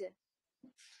sine theta.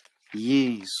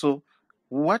 so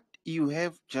what you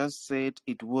have just said,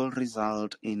 it will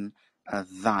result in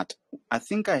that. I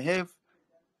think I have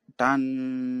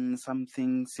done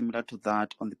something similar to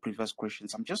that on the previous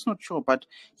questions. I'm just not sure, but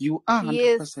you are 100%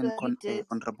 Yes, you did.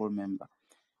 honorable member.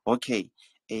 Okay,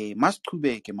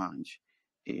 masiqhubeke manje.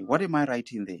 What am I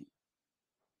writing there?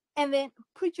 And then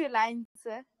put your lines,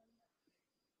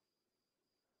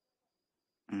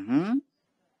 Mm-hmm.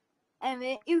 and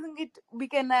then isn't it we're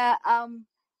gonna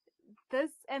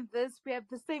this and this, we have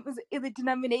the same in the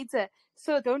denominator,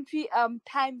 so don't we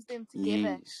times them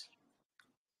together? Yes.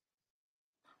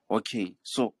 Okay,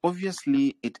 so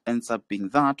obviously it ends up being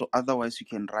that, or otherwise you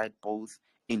can write both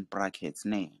in brackets.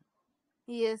 Name.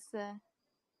 Yes,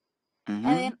 Mm-hmm. and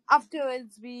then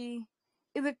afterwards we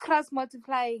is a cross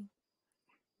multiply.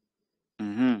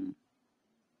 Mm-hmm.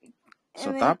 So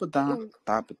And then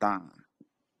da.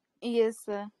 yes,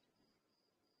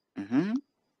 Mm-hmm.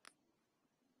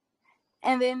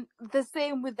 and then the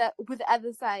same with the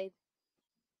other side.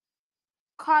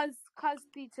 Cos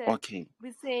theta. Okay.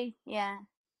 We say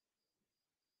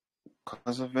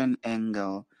Cos of an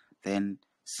angle, then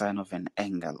sine of an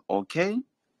angle. Okay.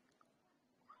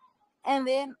 And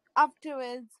then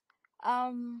afterwards,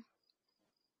 okay,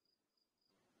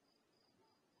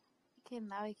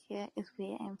 now here is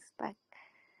where I'm stuck,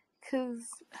 cause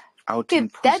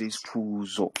Awuthini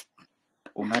isiphuzo.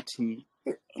 Ungathi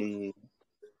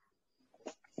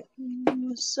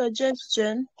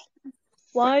Suggestion.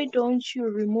 Why don't you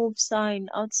remove sine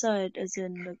outside, as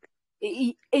in like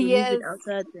remove yes, it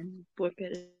outside and work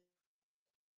at it?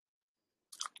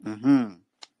 Mm-hmm.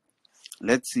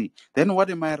 Let's see. Then what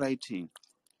am I writing?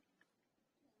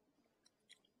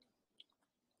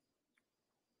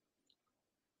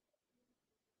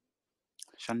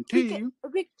 Shanti.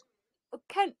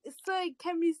 can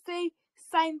we say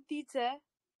sine theta,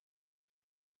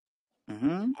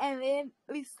 Mm-hmm. and then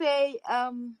we say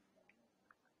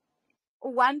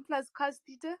 1 plus cos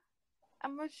theta?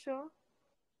 I'm not sure.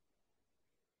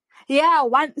 Yeah,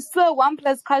 1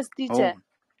 plus cos theta.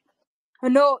 Oh.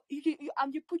 No,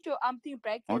 you put your thing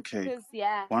brackets. Okay. Because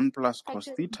 1 plus cos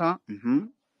theta. Mm-hmm.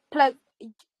 Plus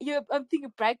your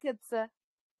thinking brackets.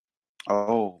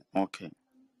 Oh, okay.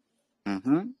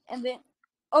 Mm-hmm. And then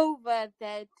over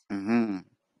that. Mm-hmm.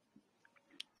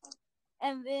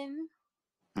 And then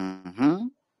Mm-hmm.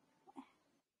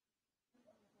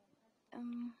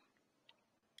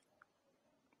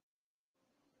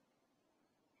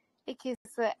 okay,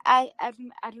 so I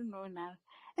don't know now.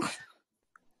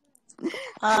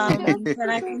 Can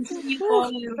I continue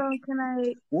for you? So can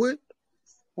I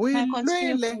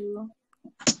continue for you?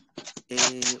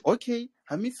 Okay,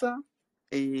 Hamisa.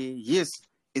 Yes,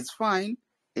 it's fine.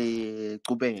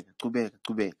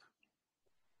 Qhubeka.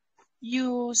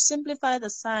 You simplify the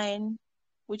sign,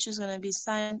 which is going to be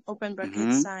sine, open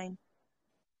bracket, sine.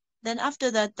 Then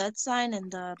after that, that sign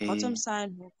and the bottom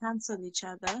sign will cancel each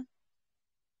other.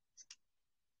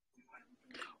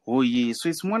 Oh, yeah. So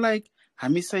it's more like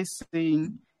Hamisa is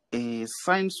saying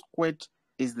sine squared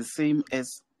is the same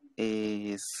as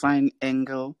a sine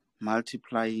angle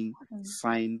multiplying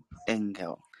sine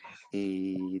angle.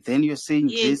 Then you're saying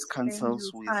this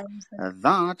cancels with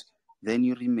that. Then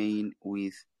you remain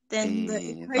with then the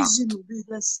equation will be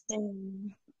the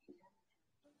same.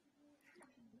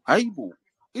 Aibu,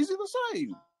 is it the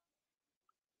same?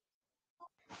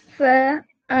 Sir,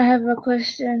 I have a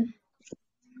question.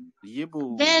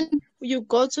 Yebo. Then you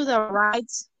go to the right.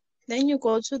 Then you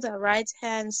go to the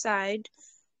right-hand side.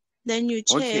 Then you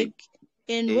check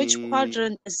in which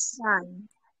quadrant is sine.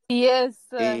 Yes,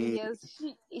 yes,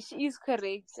 she is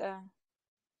correct.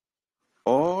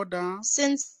 Order.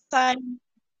 Since sine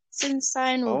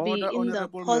will be in the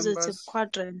positive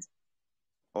quadrant.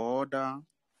 Order.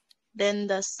 Then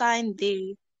the sign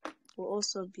there will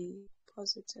also be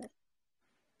positive.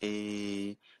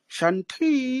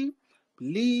 Shanti,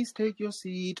 please take your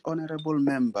seat, honorable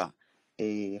member.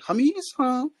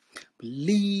 Hamisa,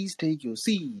 please take your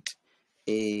seat.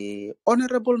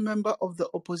 Honorable member of the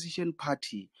opposition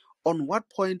party, on what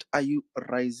point are you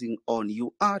rising on?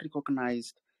 You are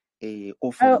recognized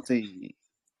ofense.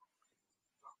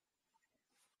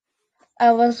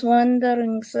 I was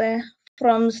wondering, sir,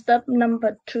 from step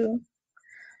number 2,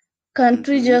 can't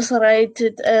we just write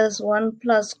it as 1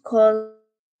 plus cos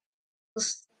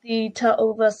theta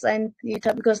over sine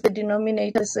theta because the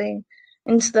denominator is same,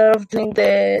 instead of doing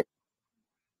the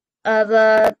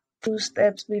other 2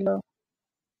 steps below?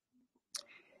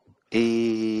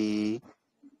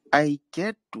 I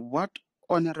get what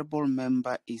honorable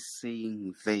member is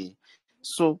saying there.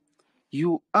 So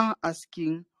you are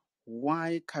asking,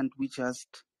 why can't we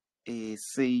just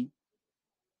say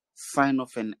sine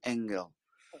of an angle?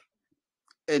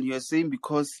 And you're saying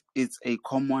because it's a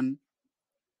common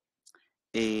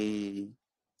it's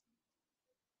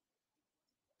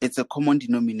a common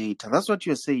denominator. That's what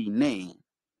you're saying, nay?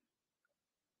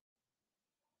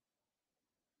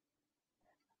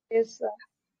 Yes, sir.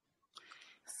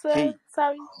 Sir,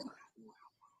 sorry.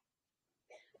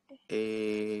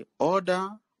 Order.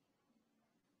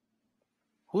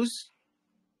 Who's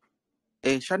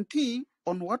Shanti?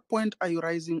 On what point are you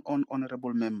rising on,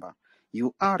 honorable member?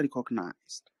 You are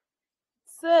recognized.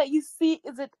 Sir, you see,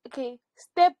 is it okay?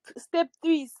 Step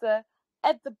 3, sir.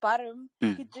 At the bottom,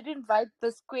 he didn't write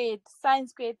the squared, sine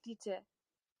squared theta.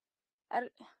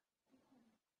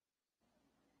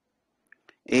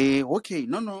 Okay,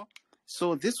 no.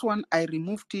 So this one, I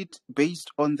removed it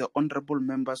based on the honorable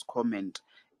member's comment.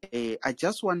 I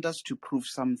just want us to prove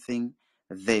something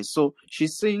there. So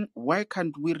she's saying, why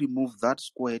can't we remove that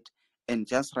squared and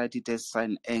just write it as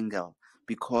sine angle?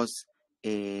 Because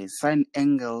a sine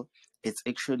angle is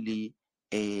actually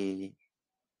a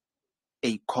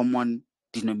common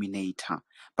denominator.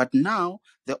 But now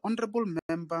the honorable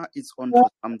member is onto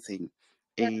something.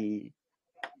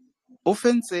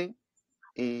 Offense.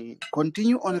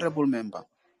 Continue, honorable member.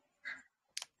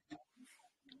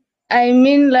 I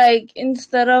mean, like,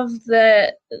 instead of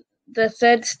the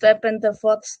third step and the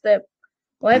fourth step,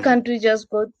 why can't we just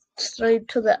go straight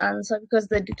to the answer because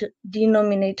the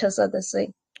denominators are the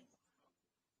same?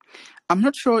 I'm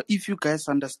not sure if you guys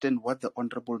understand what the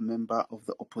honorable member of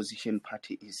the opposition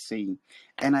party is saying.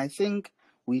 And I think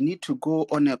we need to go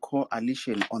on a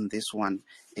coalition on this one.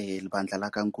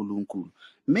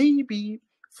 Maybe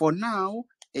for now,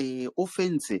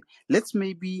 offense, let's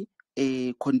maybe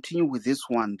continue with this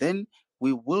one. Then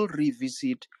we will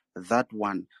revisit that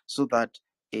one so that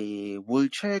we'll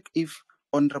check if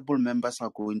honorable members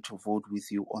are going to vote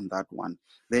with you on that one.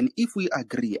 Then if we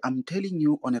agree, I'm telling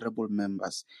you, honorable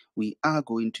members, we are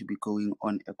going to be going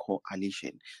on a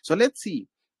coalition. So let's see.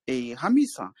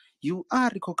 Hamisa, you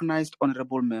are recognized,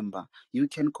 honorable member. You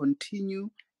can continue,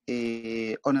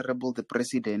 honorable the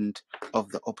president of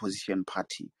the opposition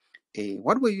party.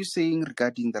 What were you saying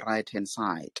regarding the right-hand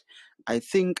side? I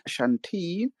think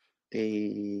Shanti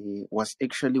was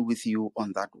actually with you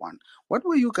on that one. What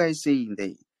were you guys saying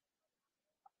there?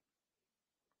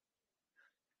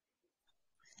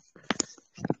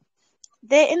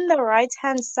 There in the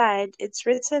right-hand side, it's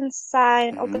written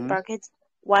sine, open bracket,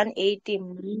 180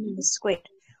 minus squared,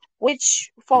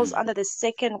 which falls under the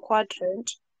second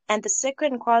quadrant. And the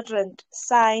second quadrant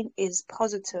sign is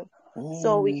positive.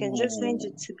 So we can just change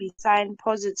it to be sine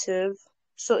positive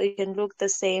so it can look the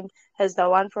same as the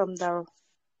one from the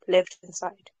left-hand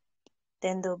side.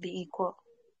 Then they'll be equal.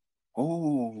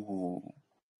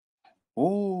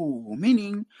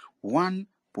 Meaning 1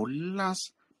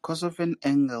 plus cos of an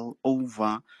angle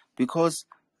over, because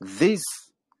this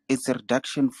is a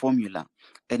reduction formula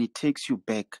and it takes you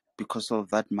back because of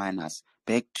that minus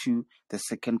back to the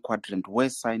second quadrant where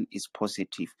sine is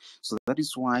positive. So that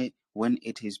is why when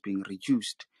it is being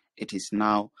reduced, it is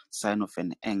now sine of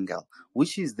an angle,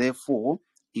 which is therefore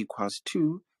equals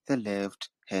to the left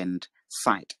hand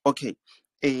side. Okay,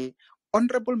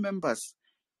 honorable members,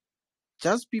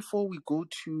 just before we go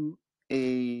to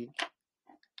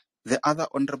the other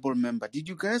honorable member, did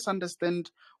you guys understand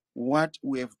what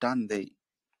we have done there?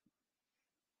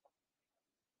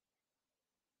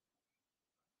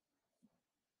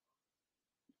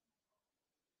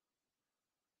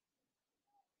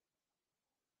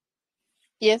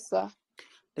 Yes, sir.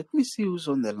 Let me see who's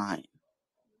on the line.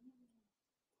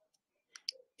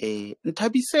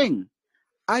 Ntabiseng,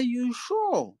 are you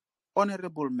sure,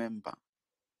 honorable member?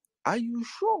 Are you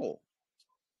sure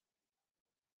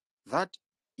that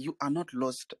you are not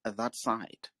lost at that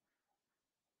side?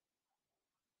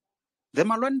 The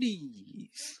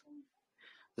Malwandis,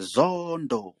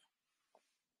 Zondo.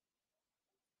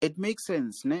 It makes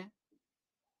sense, ne?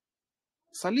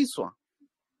 Saliswa,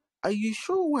 are you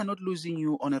sure we're not losing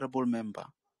you, honorable member?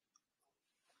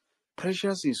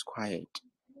 Precious is quiet.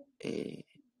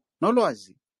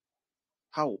 Nolwazi,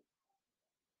 how?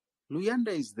 Luyanda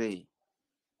is there.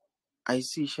 I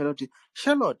see Charlotte.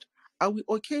 Charlotte, are we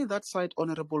okay that side,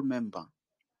 honorable member?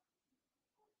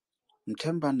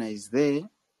 Mtembana is there.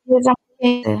 Yes, I'm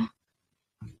okay there.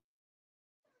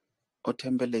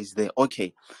 Otembele is there.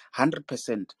 Okay,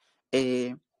 100%.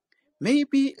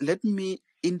 Maybe let me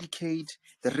indicate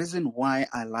the reason why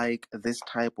I like this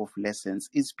type of lessons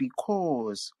is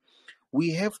because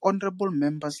we have honorable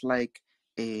members like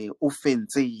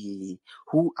Ofenze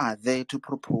who are there to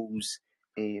propose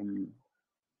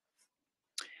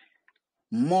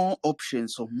more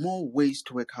options or more ways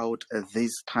to work out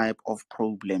this type of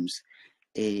problems.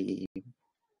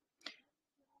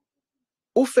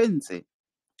 Ofenze,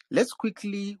 let's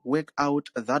quickly work out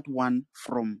that one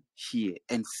from here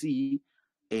and see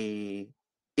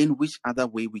in which other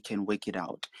way we can work it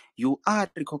out. You are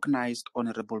recognized,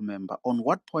 honorable member. On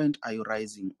what point are you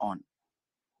rising on?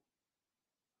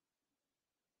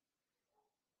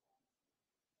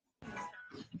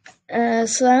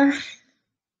 Sir,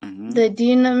 Mhm. the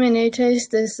denominator is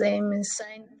the same as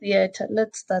sine theta.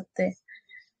 Let's start there.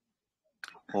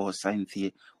 Or sine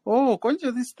theta. Oh,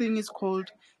 Concha, this thing is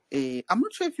called, I'm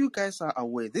not sure if you guys are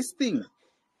aware, this thing,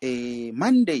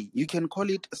 Monday, you can call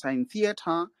it sine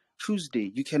theta.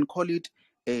 Tuesday, you can call it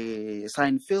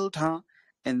sine filter.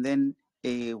 And then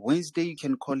Wednesday, you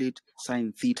can call it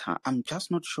sine theta. I'm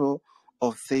just not sure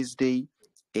of Thursday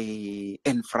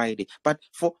and Friday. But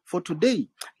for today,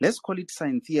 let's call it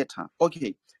sine theta.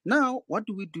 Okay, now what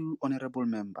do we do, honorable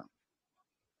member?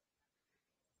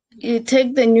 You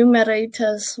take the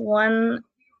numerators 1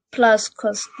 plus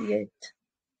cos theta.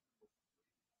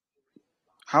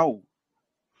 How?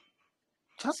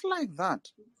 Just like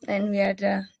that. And we are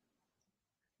done.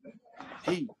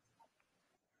 Hey.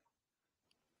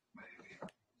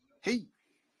 Hey.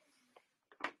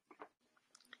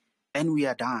 And we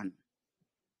are done.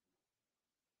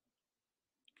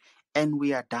 And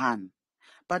we are done.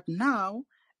 But now,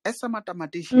 as a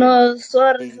mathematician, No,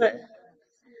 sorry.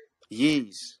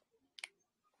 yes.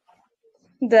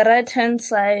 The right hand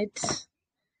side.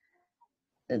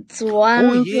 It's 1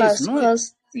 Oh, yes. plus No,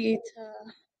 cos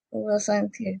theta over sine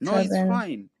theta. no, it's Then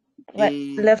fine.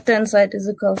 left hand side is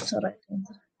equal to right hand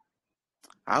side.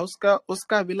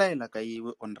 Uska vilaela ka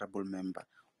yiwe, honorable member.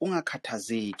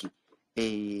 Ungakhathazeki.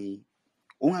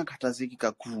 Ungakhathazeki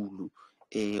kakhulu.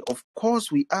 Of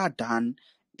course, we are done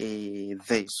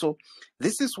there. So,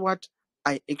 this is what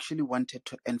I actually wanted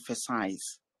to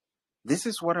emphasize. This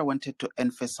is what I wanted to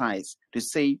emphasize, to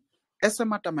say, as a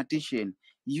mathematician,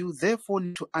 you therefore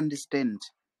need to understand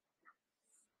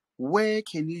where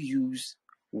can you use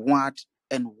what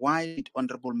and why did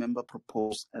honorable member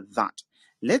propose that.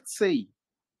 Let's say,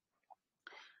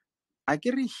 I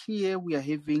get it here, we are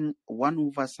having 1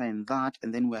 over sine that,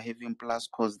 and then we are having plus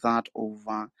cos that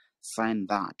over sine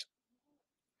that.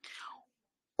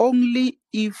 Only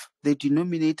if the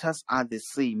denominators are the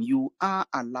same, you are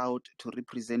allowed to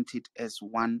represent it as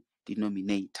one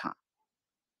denominator.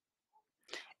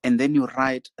 And then you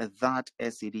write that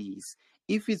as it is.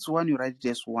 If it's 1, you write it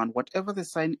as 1. Whatever the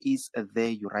sign is there,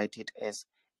 you write it as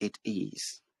it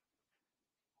is.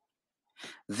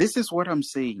 This is what I'm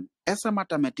saying. As a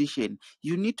mathematician,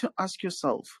 you need to ask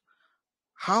yourself,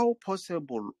 how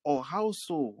possible or how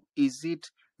so is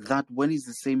it that when it's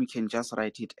the same, you can just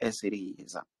write it as it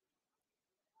is?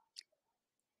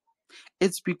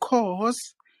 It's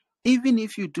because even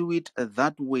if you do it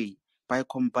that way, by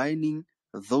combining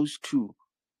those two,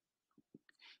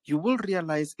 you will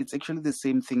realize it's actually the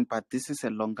same thing, but this is a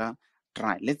longer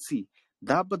try. Let's see.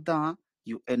 Da ba da,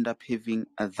 you end up having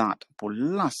a that.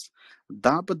 Plus,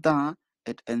 da ba da,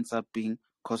 it ends up being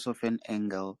cos of an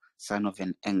angle, sine of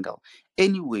an angle.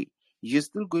 Anyway, you're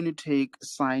still going to take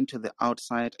sine to the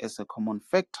outside as a common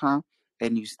factor,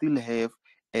 and you still have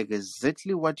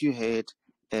exactly what you had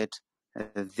at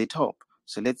the top.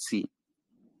 So let's see.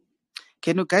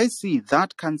 Can you guys see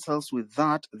that cancels with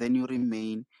that? Then you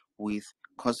remain with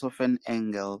cos of an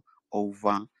angle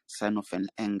over sine of an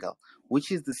angle,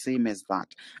 which is the same as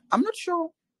that. I'm not sure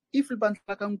if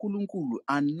Libantlaka Nkulunkulu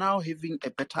are now having a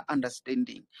better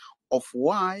understanding of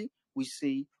why we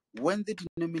say when the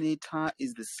denominator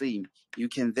is the same, you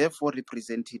can therefore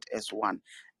represent it as 1.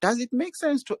 Does it make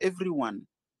sense to everyone?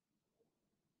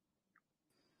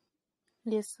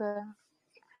 Yes, sir.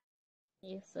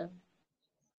 Yes, sir.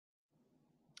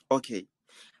 Okay,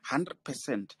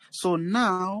 100%. So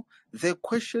now the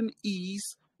question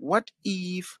is, what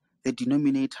if the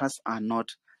denominators are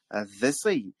not the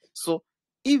same? So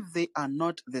if they are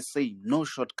not the same, no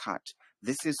shortcut.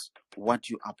 This is what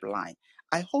you apply.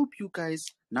 I hope you guys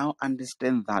now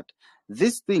understand that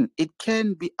this thing, it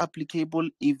can be applicable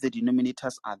if the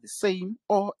denominators are the same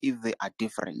or if they are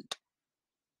different.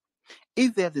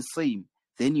 If they're the same,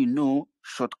 then you know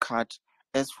shortcut,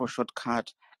 S for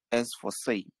shortcut, S for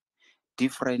same.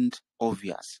 Different,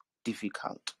 obvious,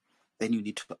 difficult. Then you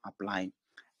need to apply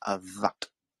that.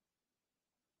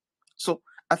 So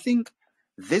I think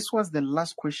this was the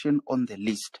last question on the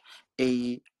list.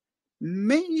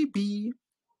 Maybe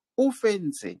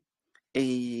offense.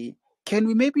 Can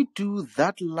we maybe do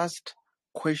that last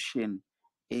question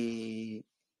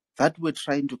that we're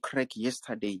trying to crack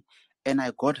yesterday, and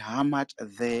I got hammered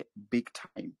there big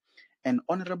time. An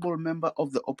honorable member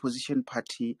of the opposition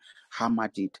party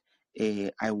hammered it.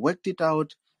 I worked it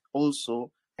out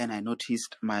also, and I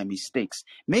noticed my mistakes.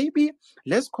 Maybe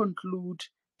let's conclude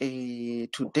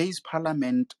today's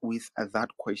parliament with that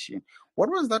question. What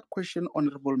was that question,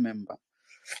 honorable member?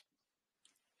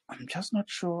 I'm just not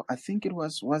sure. I think it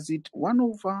was it 1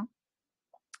 over,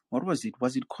 what was it?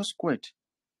 Was it cos squared?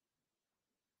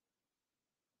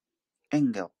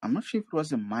 Angle. I'm not sure if it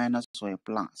was a minus or a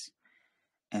plus.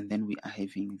 And then we are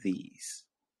having these.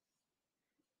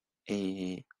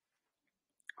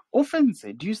 Offense,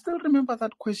 do you still remember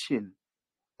that question?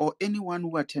 Or anyone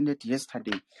who attended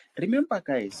yesterday? Remember,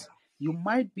 guys, you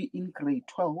might be in grade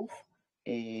 12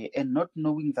 and not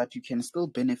knowing that you can still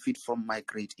benefit from my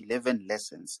grade 11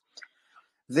 lessons.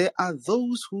 There are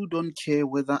those who don't care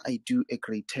whether I do a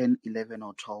grade 10, 11,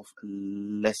 or 12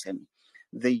 lesson.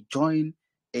 They join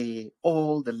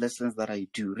all the lessons that I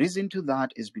do. Reason to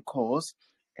that is because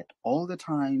at all the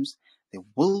times there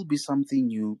will be something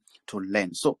new to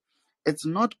learn. So it's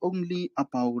not only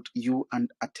about you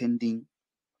and attending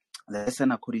the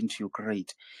lesson according to your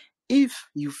grade. If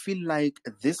you feel like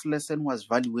this lesson was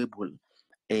valuable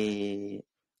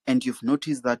and you've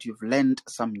noticed that you've learned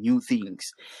some new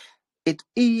things, it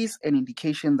is an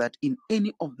indication that in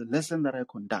any of the lessons that I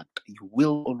conduct, you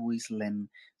will always learn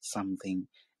something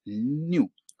new.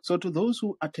 So to those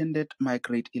who attended my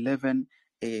grade 11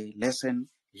 lesson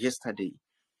yesterday,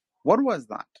 what was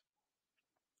that?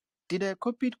 Did I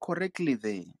copy it correctly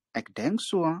there? I think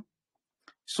so.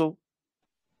 So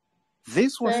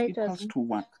this was equals to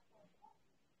what?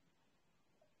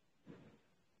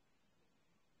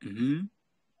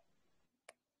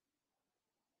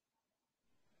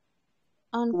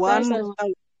 On 1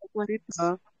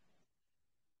 plus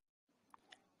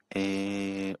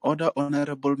Other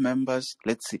honorable members,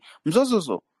 let's see.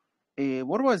 Mzozozo,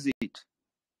 what was it?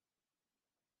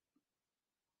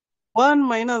 1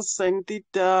 minus sin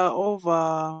theta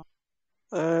over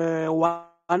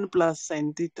 1 plus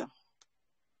sin theta.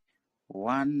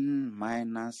 1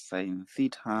 minus sine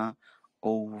theta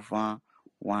over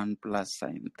 1 plus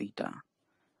sine theta.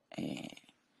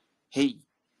 Hey,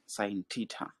 sine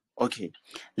theta. Okay,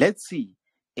 let's see.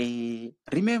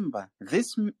 Remember,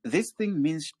 this thing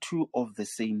means two of the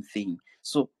same thing.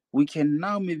 So we can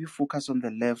now maybe focus on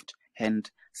the left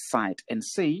hand side and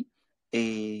say,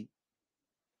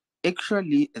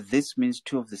 actually, this means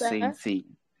two of the same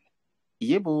thing.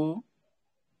 Yebo.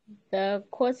 The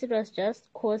cos, it was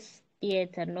just cos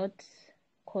theta, not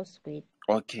cos squared.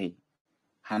 Okay,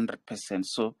 100%.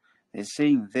 So they're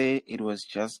saying there it was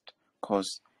just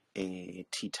cos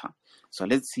theta. So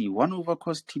let's see, 1 over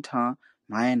cos theta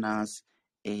minus,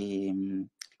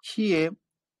 here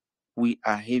we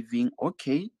are having,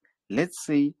 okay, let's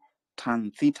say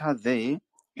tan theta there,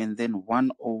 and then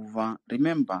 1 over,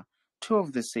 remember, two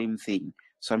of the same thing.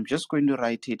 So I'm just going to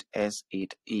write it as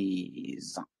it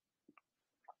is.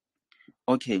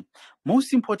 Okay,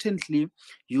 most importantly,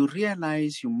 you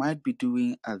realize you might be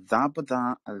doing a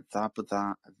dhabda.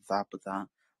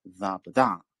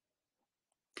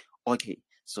 Okay,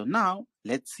 so now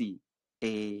let's see.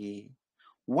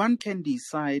 One can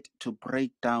decide to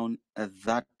break down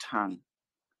that tongue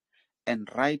and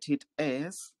write it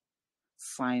as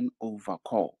sine over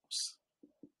cos.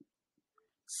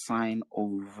 Sine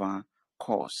over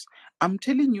cos. I'm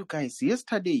telling you guys,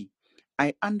 yesterday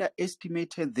I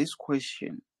underestimated this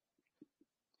question.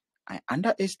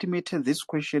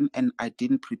 and I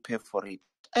didn't prepare for it.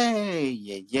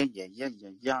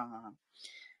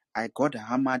 I got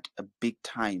hammered a big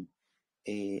time.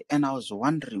 And I was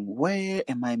wondering, where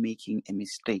am I making a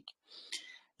mistake?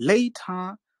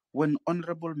 Later, when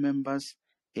honorable members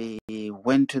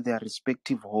went to their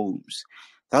respective homes,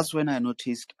 that's when I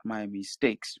noticed my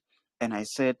mistakes. And I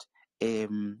said,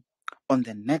 on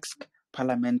the next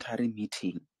parliamentary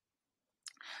meeting,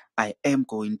 I am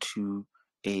going to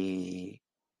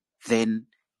then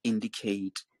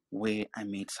indicate where I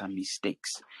made some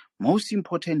mistakes. Most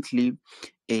importantly,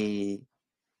 two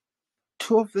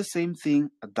of the same thing,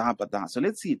 dhabda. So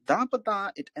let's see,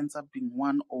 dhabda, it ends up being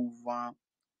 1 over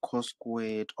cos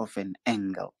squared of an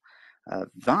angle.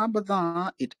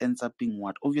 Dhabda, it ends up being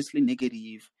what? Obviously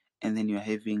negative and then you're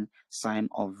having sine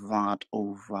of that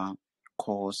over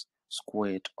cos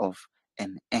squared of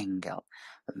an angle.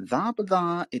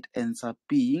 That it ends up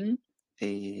being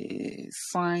a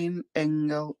sine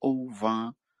angle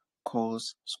over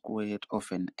cos squared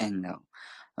of an angle.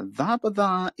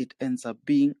 That it ends up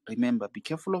being, remember, be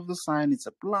careful of the sign, it's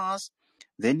a plus.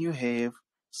 Then you have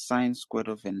sine squared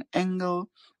of an angle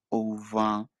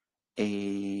over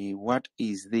a, what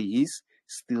is this?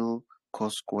 Still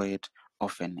cos squared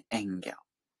of an angle.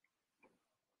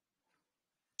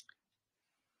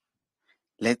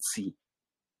 Let's see.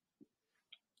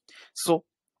 So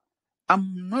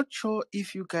I'm not sure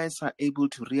if you guys are able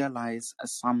to realize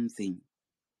something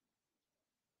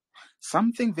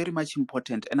very much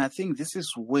important, and I think this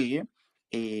is where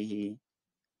I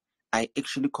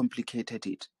actually complicated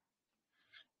it.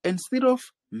 Instead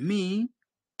of me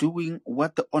doing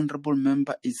what the honorable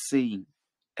member is saying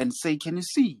and say, can you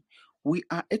see, we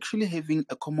are actually having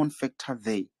a common factor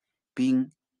there,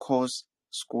 being cos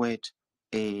squared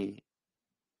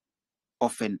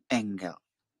of an angle.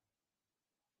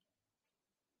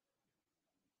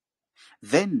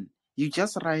 Then you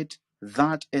just write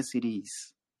that as it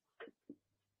is.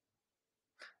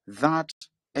 That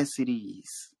as it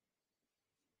is.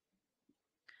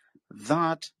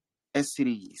 That as it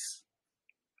is.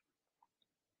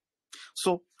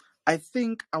 So I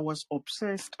think I was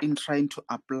obsessed in trying to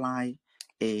apply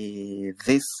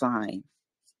this sign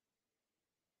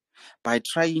by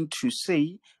trying to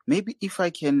say, maybe if I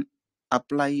can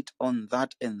apply it on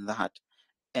that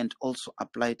and also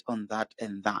apply it on that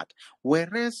and that.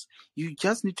 Whereas you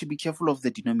just need to be careful of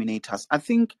the denominators. I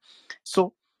think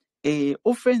so.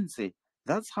 Offense,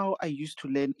 that's how I used to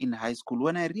learn in high school.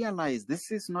 When I realized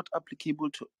this is not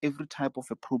applicable to every type of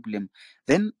a problem,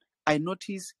 then I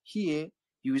notice here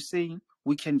you were saying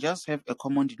we can just have a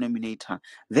common denominator.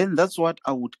 Then that's what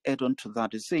I would add on to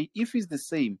that. To say if it's the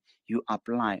same, you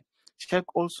apply. Check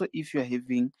also if you're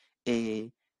having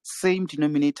a same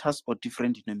denominators or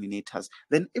different denominators.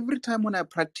 Then every time when I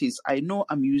practice, I know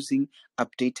I'm using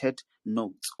updated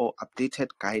notes or updated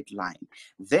guideline.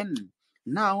 Then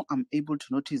now I'm able to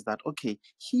notice that, okay,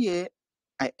 here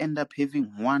I end up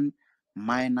having 1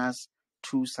 minus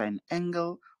 2 sine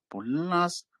angle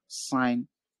plus sine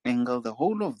angle, the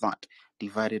whole of that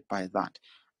divided by that.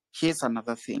 Here's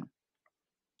another thing.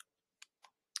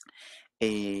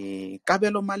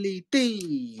 Kabelo malete.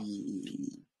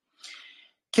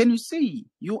 Can you see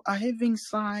you are having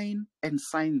sine and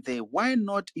sine there? Why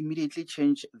not immediately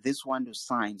change this one to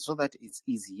sine so that it's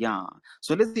easier?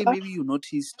 So let's say maybe you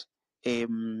noticed,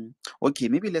 okay,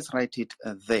 maybe let's write it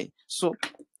there. So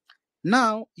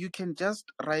now you can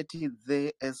just write it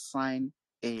there as sine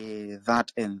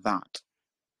that and that.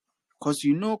 Because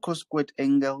you know cos squared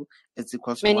angle is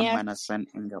equals to 1 minus sine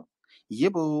angle.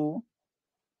 Yebo.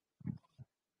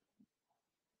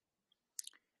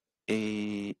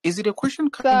 Is it a question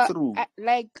coming through?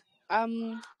 Unlike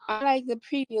the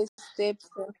previous steps.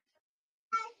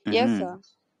 Yes, sir.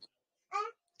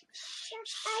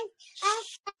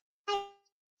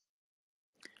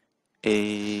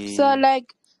 So,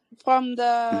 like, from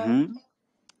the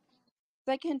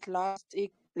second last,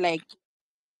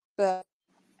 there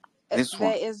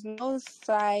is no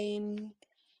sine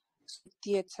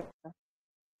theater.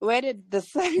 Where did the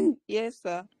sine? Yes,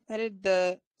 sir. Where did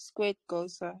the squared go,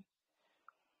 sir?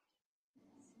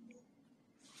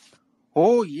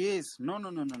 Oh yes, no.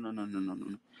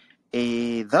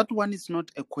 That one is not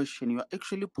a question. You are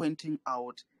actually pointing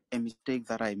out a mistake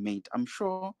that I made. I'm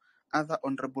sure other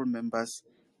honorable members,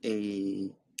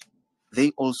 they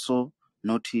also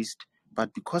noticed,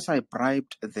 but because I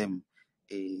bribed them,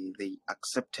 they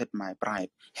accepted my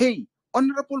bribe. Hey,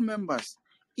 honorable members,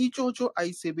 ichocho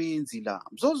ayisebenzi la.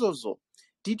 Zozozo,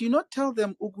 did you not tell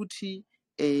them ukuthi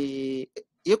ye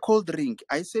cold drink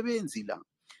ayisebenzi la?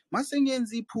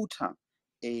 Masengenzi iphutha.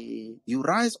 You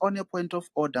rise on a point of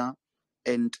order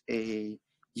and you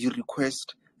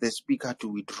request the speaker to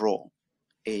withdraw.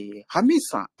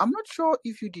 Hamisa, I'm not sure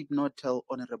if you did not tell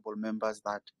honorable members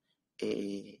that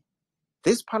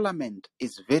this parliament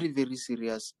is very, very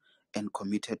serious and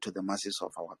committed to the masses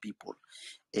of our people.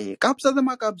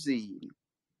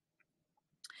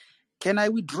 Can I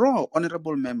withdraw,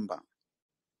 honorable member?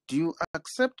 Do you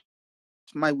accept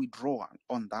my withdrawal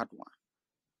on that one?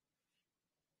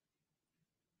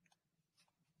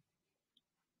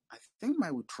 I think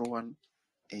my withdrawal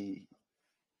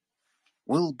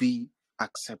will be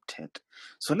accepted.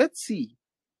 So let's see.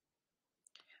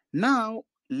 Now,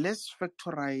 let's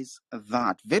factorize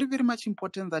that. Very, very much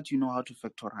important that you know how to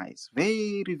factorize.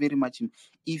 Very, very much.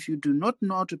 If you do not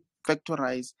know how to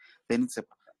factorize, then it's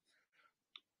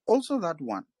also that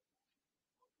one.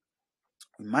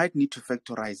 we might need to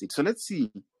factorize it. So let's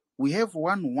see. We have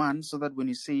 1, 1, so that when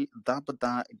you say da,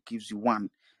 it gives you 1.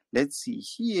 Let's see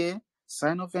here,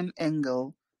 sine of an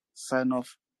angle, sine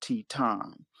of theta.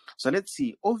 So let's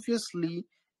see. Obviously,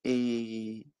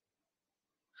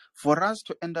 for us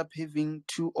to end up having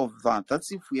 2 of that,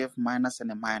 that's if we have minus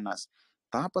and a minus.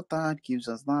 Da, gives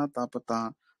us that,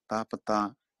 da,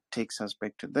 takes us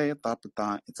back to there, da,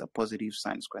 it's a positive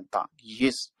sine squared.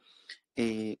 Yes.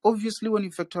 Obviously, when you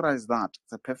factorize that,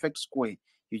 the perfect square,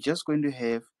 you're just going to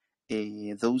have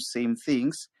those same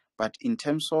things, but in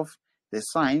terms of the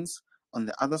signs, on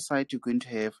the other side, you're going to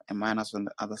have a minus, on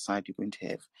the other side, you're going to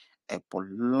have a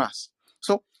plus.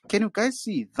 So, can you guys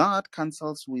see that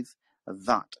cancels with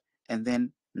that? And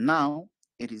then now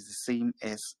it is the same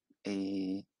as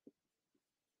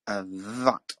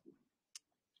that.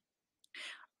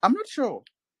 I'm not sure.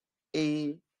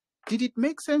 Did it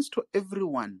make sense to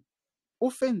everyone?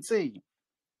 Often say,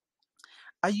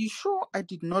 are you sure I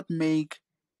did not make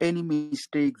any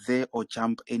mistake there or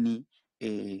jump any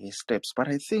steps? But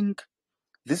I think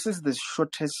this is the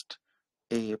shortest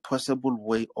possible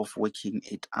way of working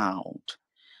it out.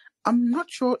 I'm not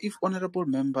sure if honorable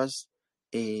members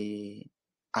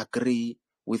agree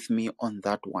with me on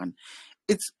that one.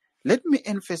 Let me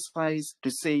emphasize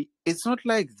to say it's not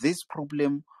like this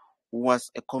problem was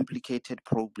a complicated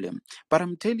problem, but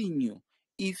I'm telling you,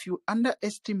 if you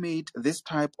underestimate this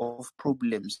type of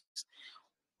problems,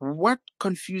 what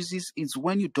confuses is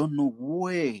when you don't know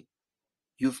where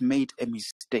you've made a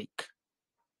mistake.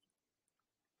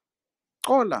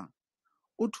 Xola,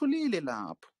 uthulile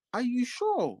lapho. Are you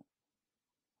sure?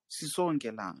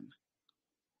 Sisonke lana.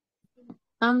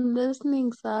 I'm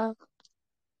listening, sir.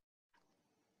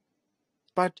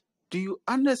 But do you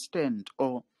understand,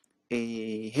 or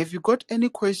have you got any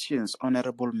questions,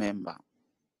 honorable member?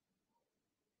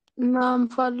 No, I'm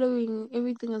following.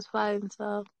 Everything is fine,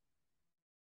 sir.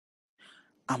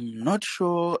 I'm not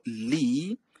sure,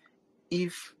 Lee,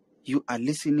 if you are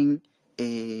listening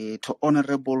to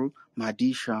Honorable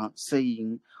Madisha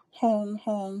saying hong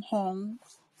hong hong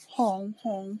hong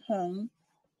hong hong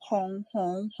hong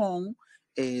hong hong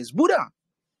is Buddha.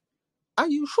 Are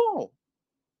you sure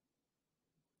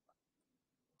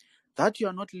that you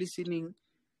are not listening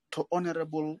to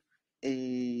Honorable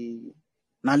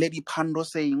Naledi Pando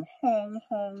saying hong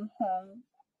hong hong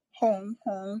hong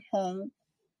hong hong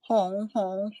hong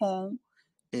hong hong?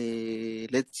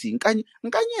 Let's see.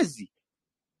 Nkanyezi,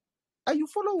 are you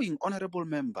following, honorable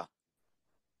member?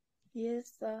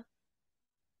 Yes, sir.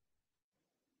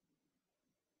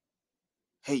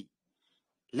 Hey,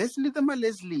 Leslie the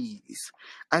Leslie's.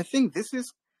 I think this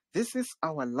is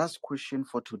our last question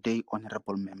for today,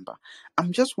 honorable member.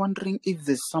 I'm just wondering if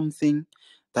there's something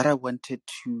that I wanted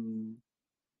to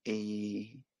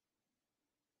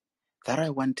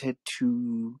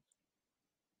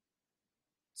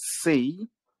say.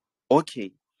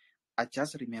 Okay, I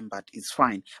just remembered. It's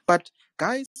fine. But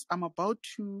guys, I'm about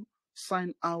to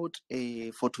sign out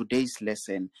for today's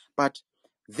lesson. But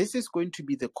this is going to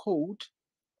be the code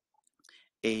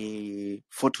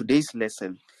for today's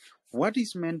lesson. What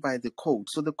is meant by the code?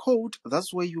 So the code,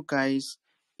 that's where you guys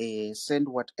send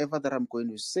whatever that I'm going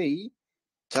to say,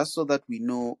 just so that we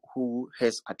know who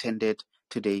has attended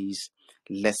today's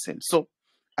lesson. So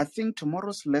I think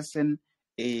tomorrow's lesson,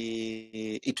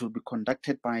 it will be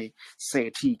conducted by Sir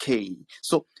TK.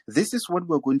 So this is what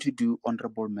we're going to do,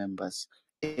 honorable members.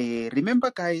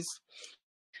 Remember, guys,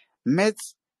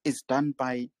 maths is done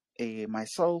by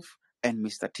myself and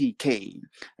Mr. TK.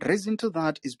 Reason to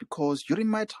that is because during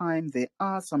my time, there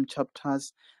are some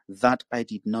chapters that I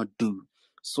did not do.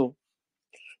 So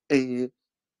Sir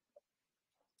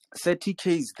TK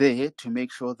is there to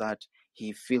make sure that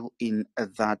he fill in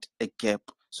that gap.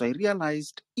 So I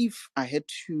realized if I had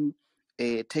to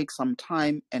take some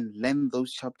time and learn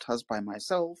those chapters by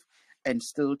myself and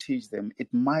still teach them,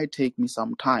 it might take me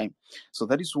some time. So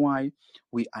that is why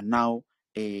we are now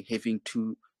having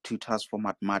two tutors for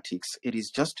mathematics. It is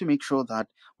just to make sure that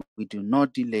we do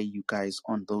not delay you guys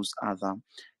on those other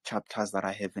chapters that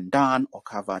I haven't done or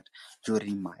covered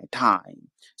during my time.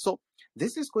 So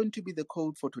this is going to be the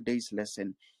code for today's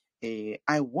lesson.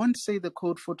 I won't say the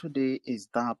code for today is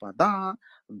da ba da,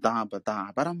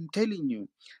 but I'm telling you,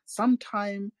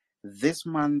 sometime this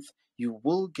month you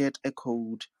will get a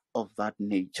code of that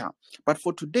nature. But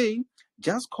for today,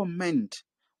 just comment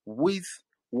with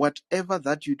whatever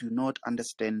that you do not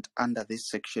understand under this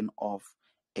section of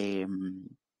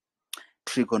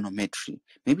trigonometry.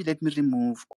 Maybe let me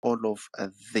remove all of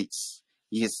this.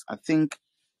 Yes, I think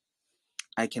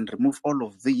I can remove all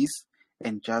of these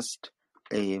and just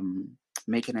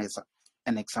make an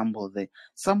example there.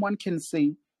 Someone can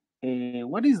say,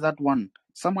 what is that one?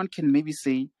 Someone can maybe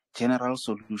say general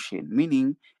solution,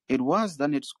 meaning it was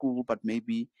done at school, but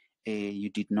maybe you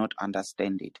did not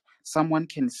understand it. Someone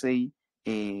can say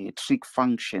trig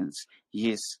functions.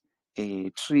 Yes, a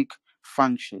trig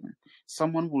function.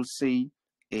 Someone will say,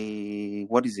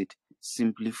 what is it?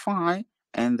 Simplify.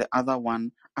 And the other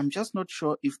one, I'm just not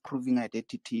sure if proving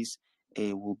identities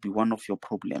will be one of your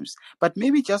problems. But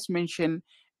maybe just mention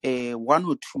one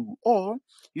or two, or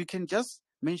you can just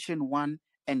mention one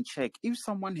and check. If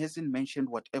someone hasn't mentioned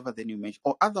whatever, then you mention,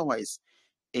 or otherwise,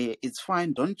 it's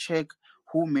fine. Don't check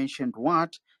who mentioned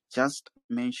what, just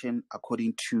mention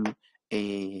according to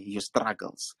your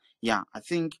struggles. Yeah, I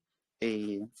think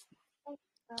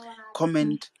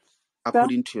comment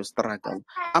according to your struggle.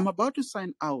 I'm about to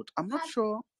sign out. I'm not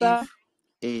sure if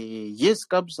yes,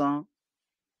 Kabza,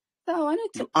 So I wanted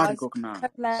to you are ask, recognized.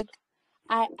 like,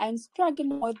 I'm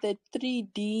struggling with the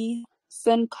 3D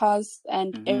sin cos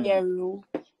and area rule.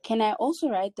 Can I also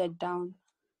write that down?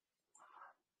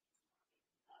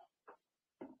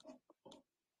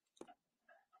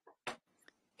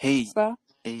 Hey, Sir?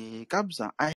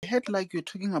 Kabza, I heard like you're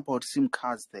talking about SIM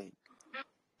cards there.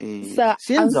 So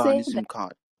I'm saying SIM that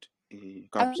card.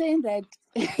 I'm saying that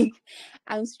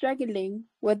I'm struggling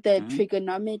with the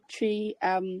trigonometry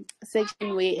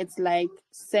section where it's like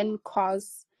sin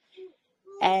cos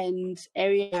and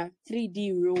area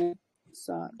 3D rule.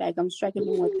 So like I'm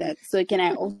struggling with that. So can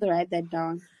I also write that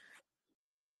down?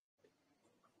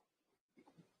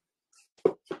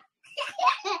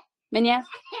 Manya?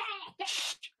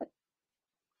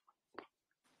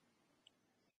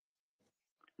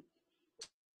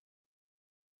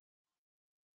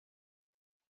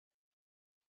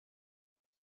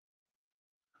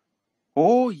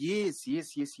 Oh, yes.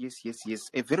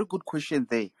 A very good question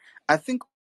there. I think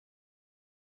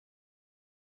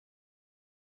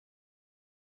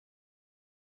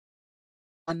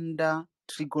under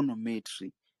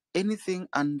trigonometry, anything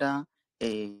under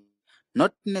a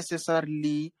not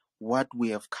necessarily what we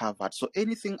have covered. So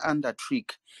anything under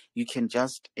trig, you can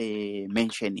just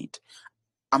mention it.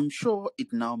 I'm sure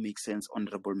it now makes sense,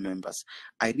 honorable members.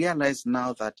 I realize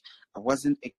now that I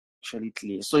wasn't actually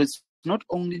clear. So it's not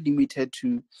only limited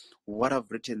to what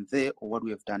I've written there or what we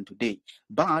have done today,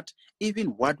 but even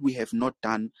what we have not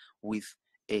done with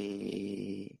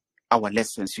our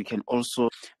lessons, you can also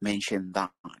mention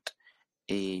that.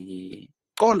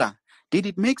 Kola, did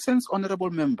it make sense, honorable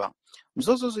member?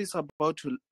 Mzozo is about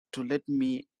to let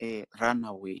me run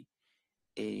away.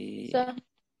 Sir,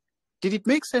 Did it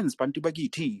make sense,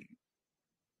 Bantubagiti?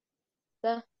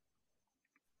 sir,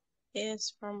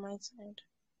 Yes, from my side.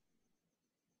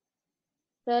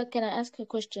 sir, can I ask a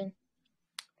question?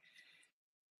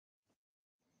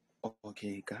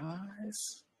 Okay,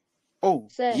 guys. Oh,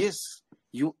 Sir, yes,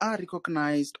 you are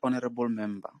recognized, honorable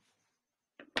member.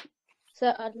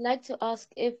 sir, I'd like to ask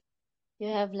if you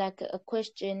have like a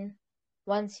question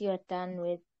once you are done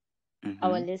with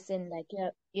our lesson, like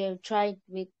you have tried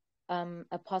with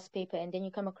a past paper and then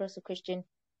you come across a question,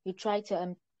 you try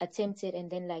to attempt it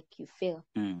and then like you fail.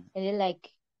 And then like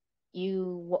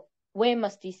where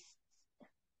must this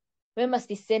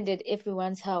send it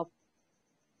everyone's help?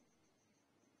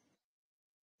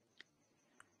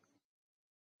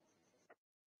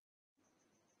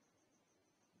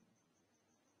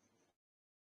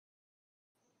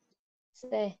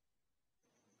 Say.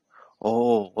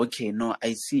 Oh, okay. No,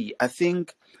 I see. I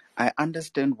think I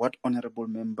understand what honorable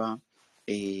member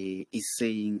is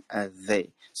saying there.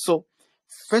 So,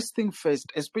 first thing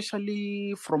first,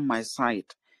 especially from my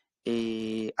side,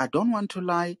 I don't want to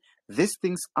lie. These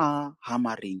things are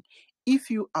hammering. If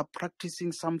you are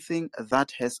practicing something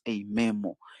that has a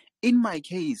memo, in my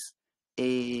case,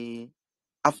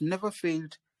 I've never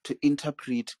failed to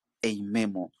interpret a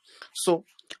memo. So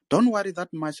don't worry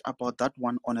that much about that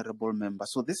one, honorable member.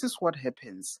 So this is what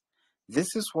happens.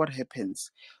 This is what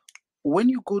happens. When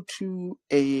you go to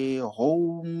a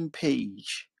home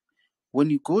page, when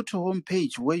you go to home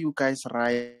page where you guys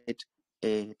write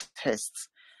tests,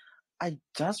 I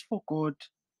just forgot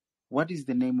what is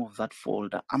the name of that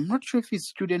folder. I'm not sure if it's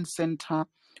student center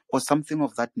or something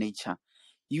of that nature.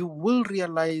 You will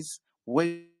realize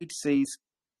where it says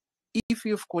if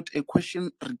you've got a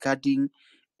question regarding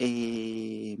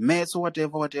a maths or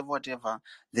whatever,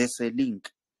 there's a link.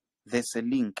 There's a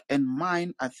link. And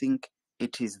mine, I think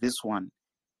it is this one.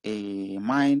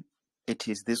 Mine, it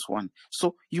is this one.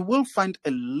 So you will find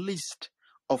a list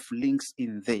of links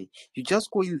in there. You just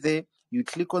go in there, you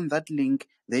click on that link,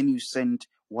 then you send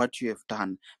what you have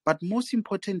done. But most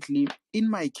importantly, in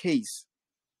my case,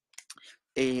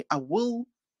 I will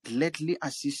gladly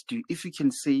assist you if you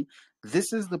can say,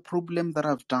 this is the problem that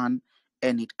I've done.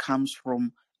 and it comes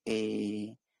from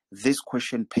this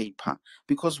question paper.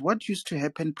 Because what used to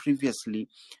happen previously,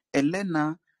 a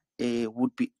learner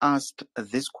would be asked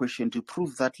this question to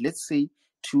prove that, let's say,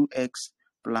 2x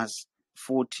plus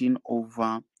 14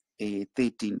 over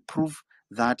 13. Prove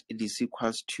that it is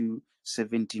equals to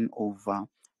 17 over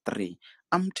 3.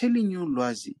 I'm telling you,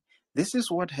 Lwazi, this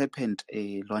is what happened,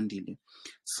 Lwandile.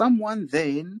 Someone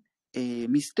then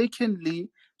mistakenly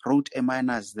wrote a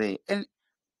minus there. And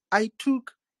I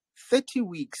took 30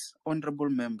 weeks, honorable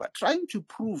member, trying to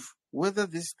prove whether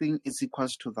this thing is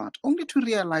equals to that, only to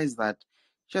realize that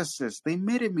just as they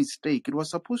made a mistake. It was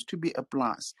supposed to be a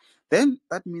plus. Then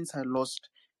that means I lost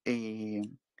a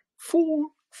full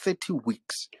 30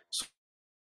 weeks. So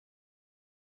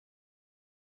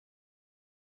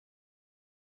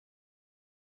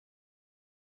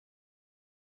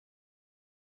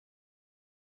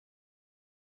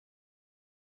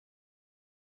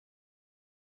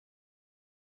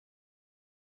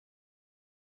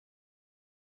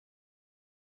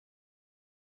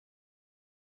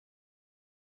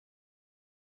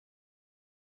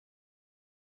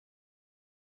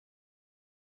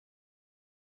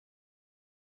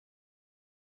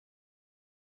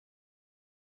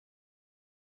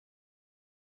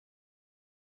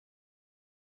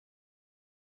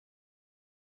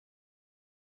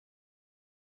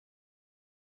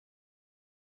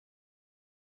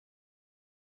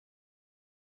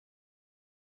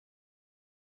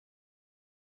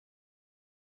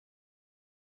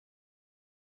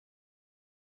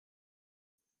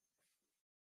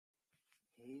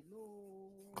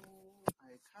hello,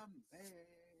 I come back.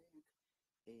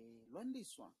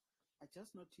 Lwandiswa, I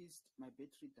just noticed my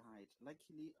battery died.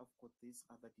 Luckily, I've got this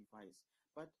other device.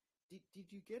 But did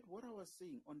you get what I was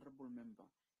saying, honorable member?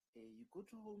 You go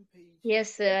to homepage,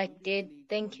 Yes, you sir, I only did. click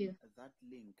Thank on you. that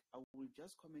link. I will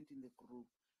just comment in the group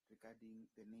regarding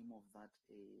the name of that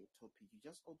topic. You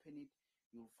just open it,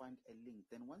 you'll find a link.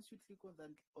 Then once you click on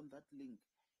that link,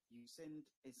 you send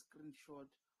a screenshot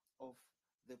of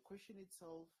the question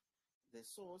itself, the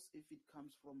source if it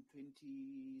comes from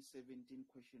 2017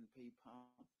 question paper,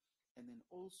 and then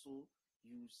also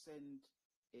you send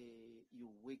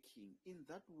your working. In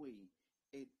that way,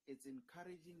 it's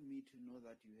encouraging me to know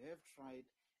that you have tried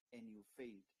and you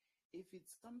failed. If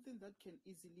it's something that can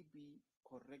easily be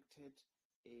corrected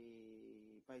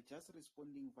by just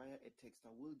responding via a text,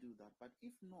 I will do that. But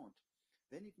if not,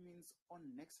 then it means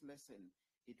on next lesson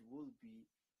it will be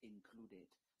included.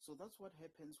 So that's what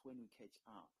happens when we catch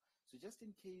up. So just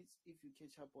in case if you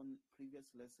catch up on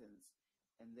previous lessons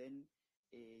and then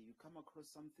you come across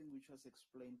something which was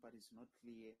explained but is not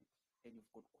clear and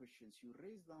you've got questions, you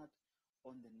raise that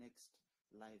on the next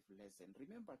live lesson.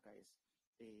 Remember, guys,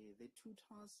 the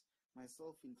tutors,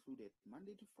 myself included,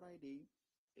 Monday to Friday,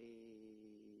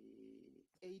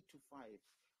 8 to 5,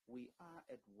 we are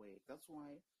at work. That's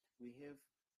why we have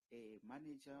a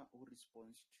manager who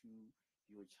responds to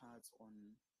your chats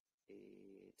on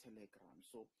Telegram.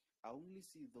 So I only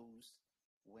see those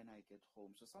when I get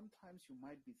home. So sometimes you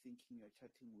might be thinking you're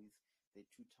chatting with the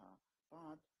tutor,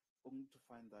 but only to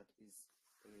find that is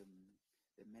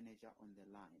the manager on the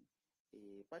line.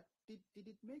 But did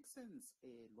it make sense,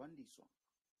 Lwandiswa?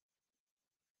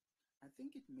 I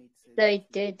think it made So sense it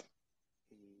to did.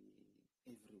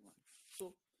 everyone.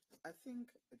 So I think,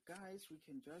 guys, we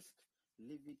can just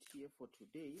leave it here for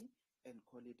today and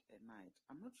call it a night.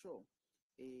 I'm not sure.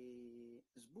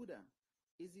 Zbuda,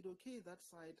 is it okay that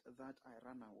side that I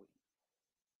ran away?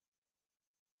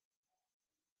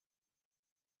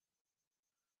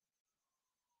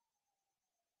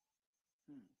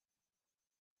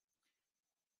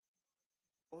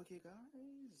 Okay, guys.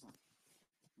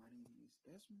 My name is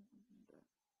Desmond.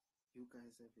 You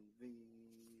guys have a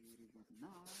very good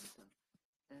night,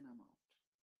 and I'm out.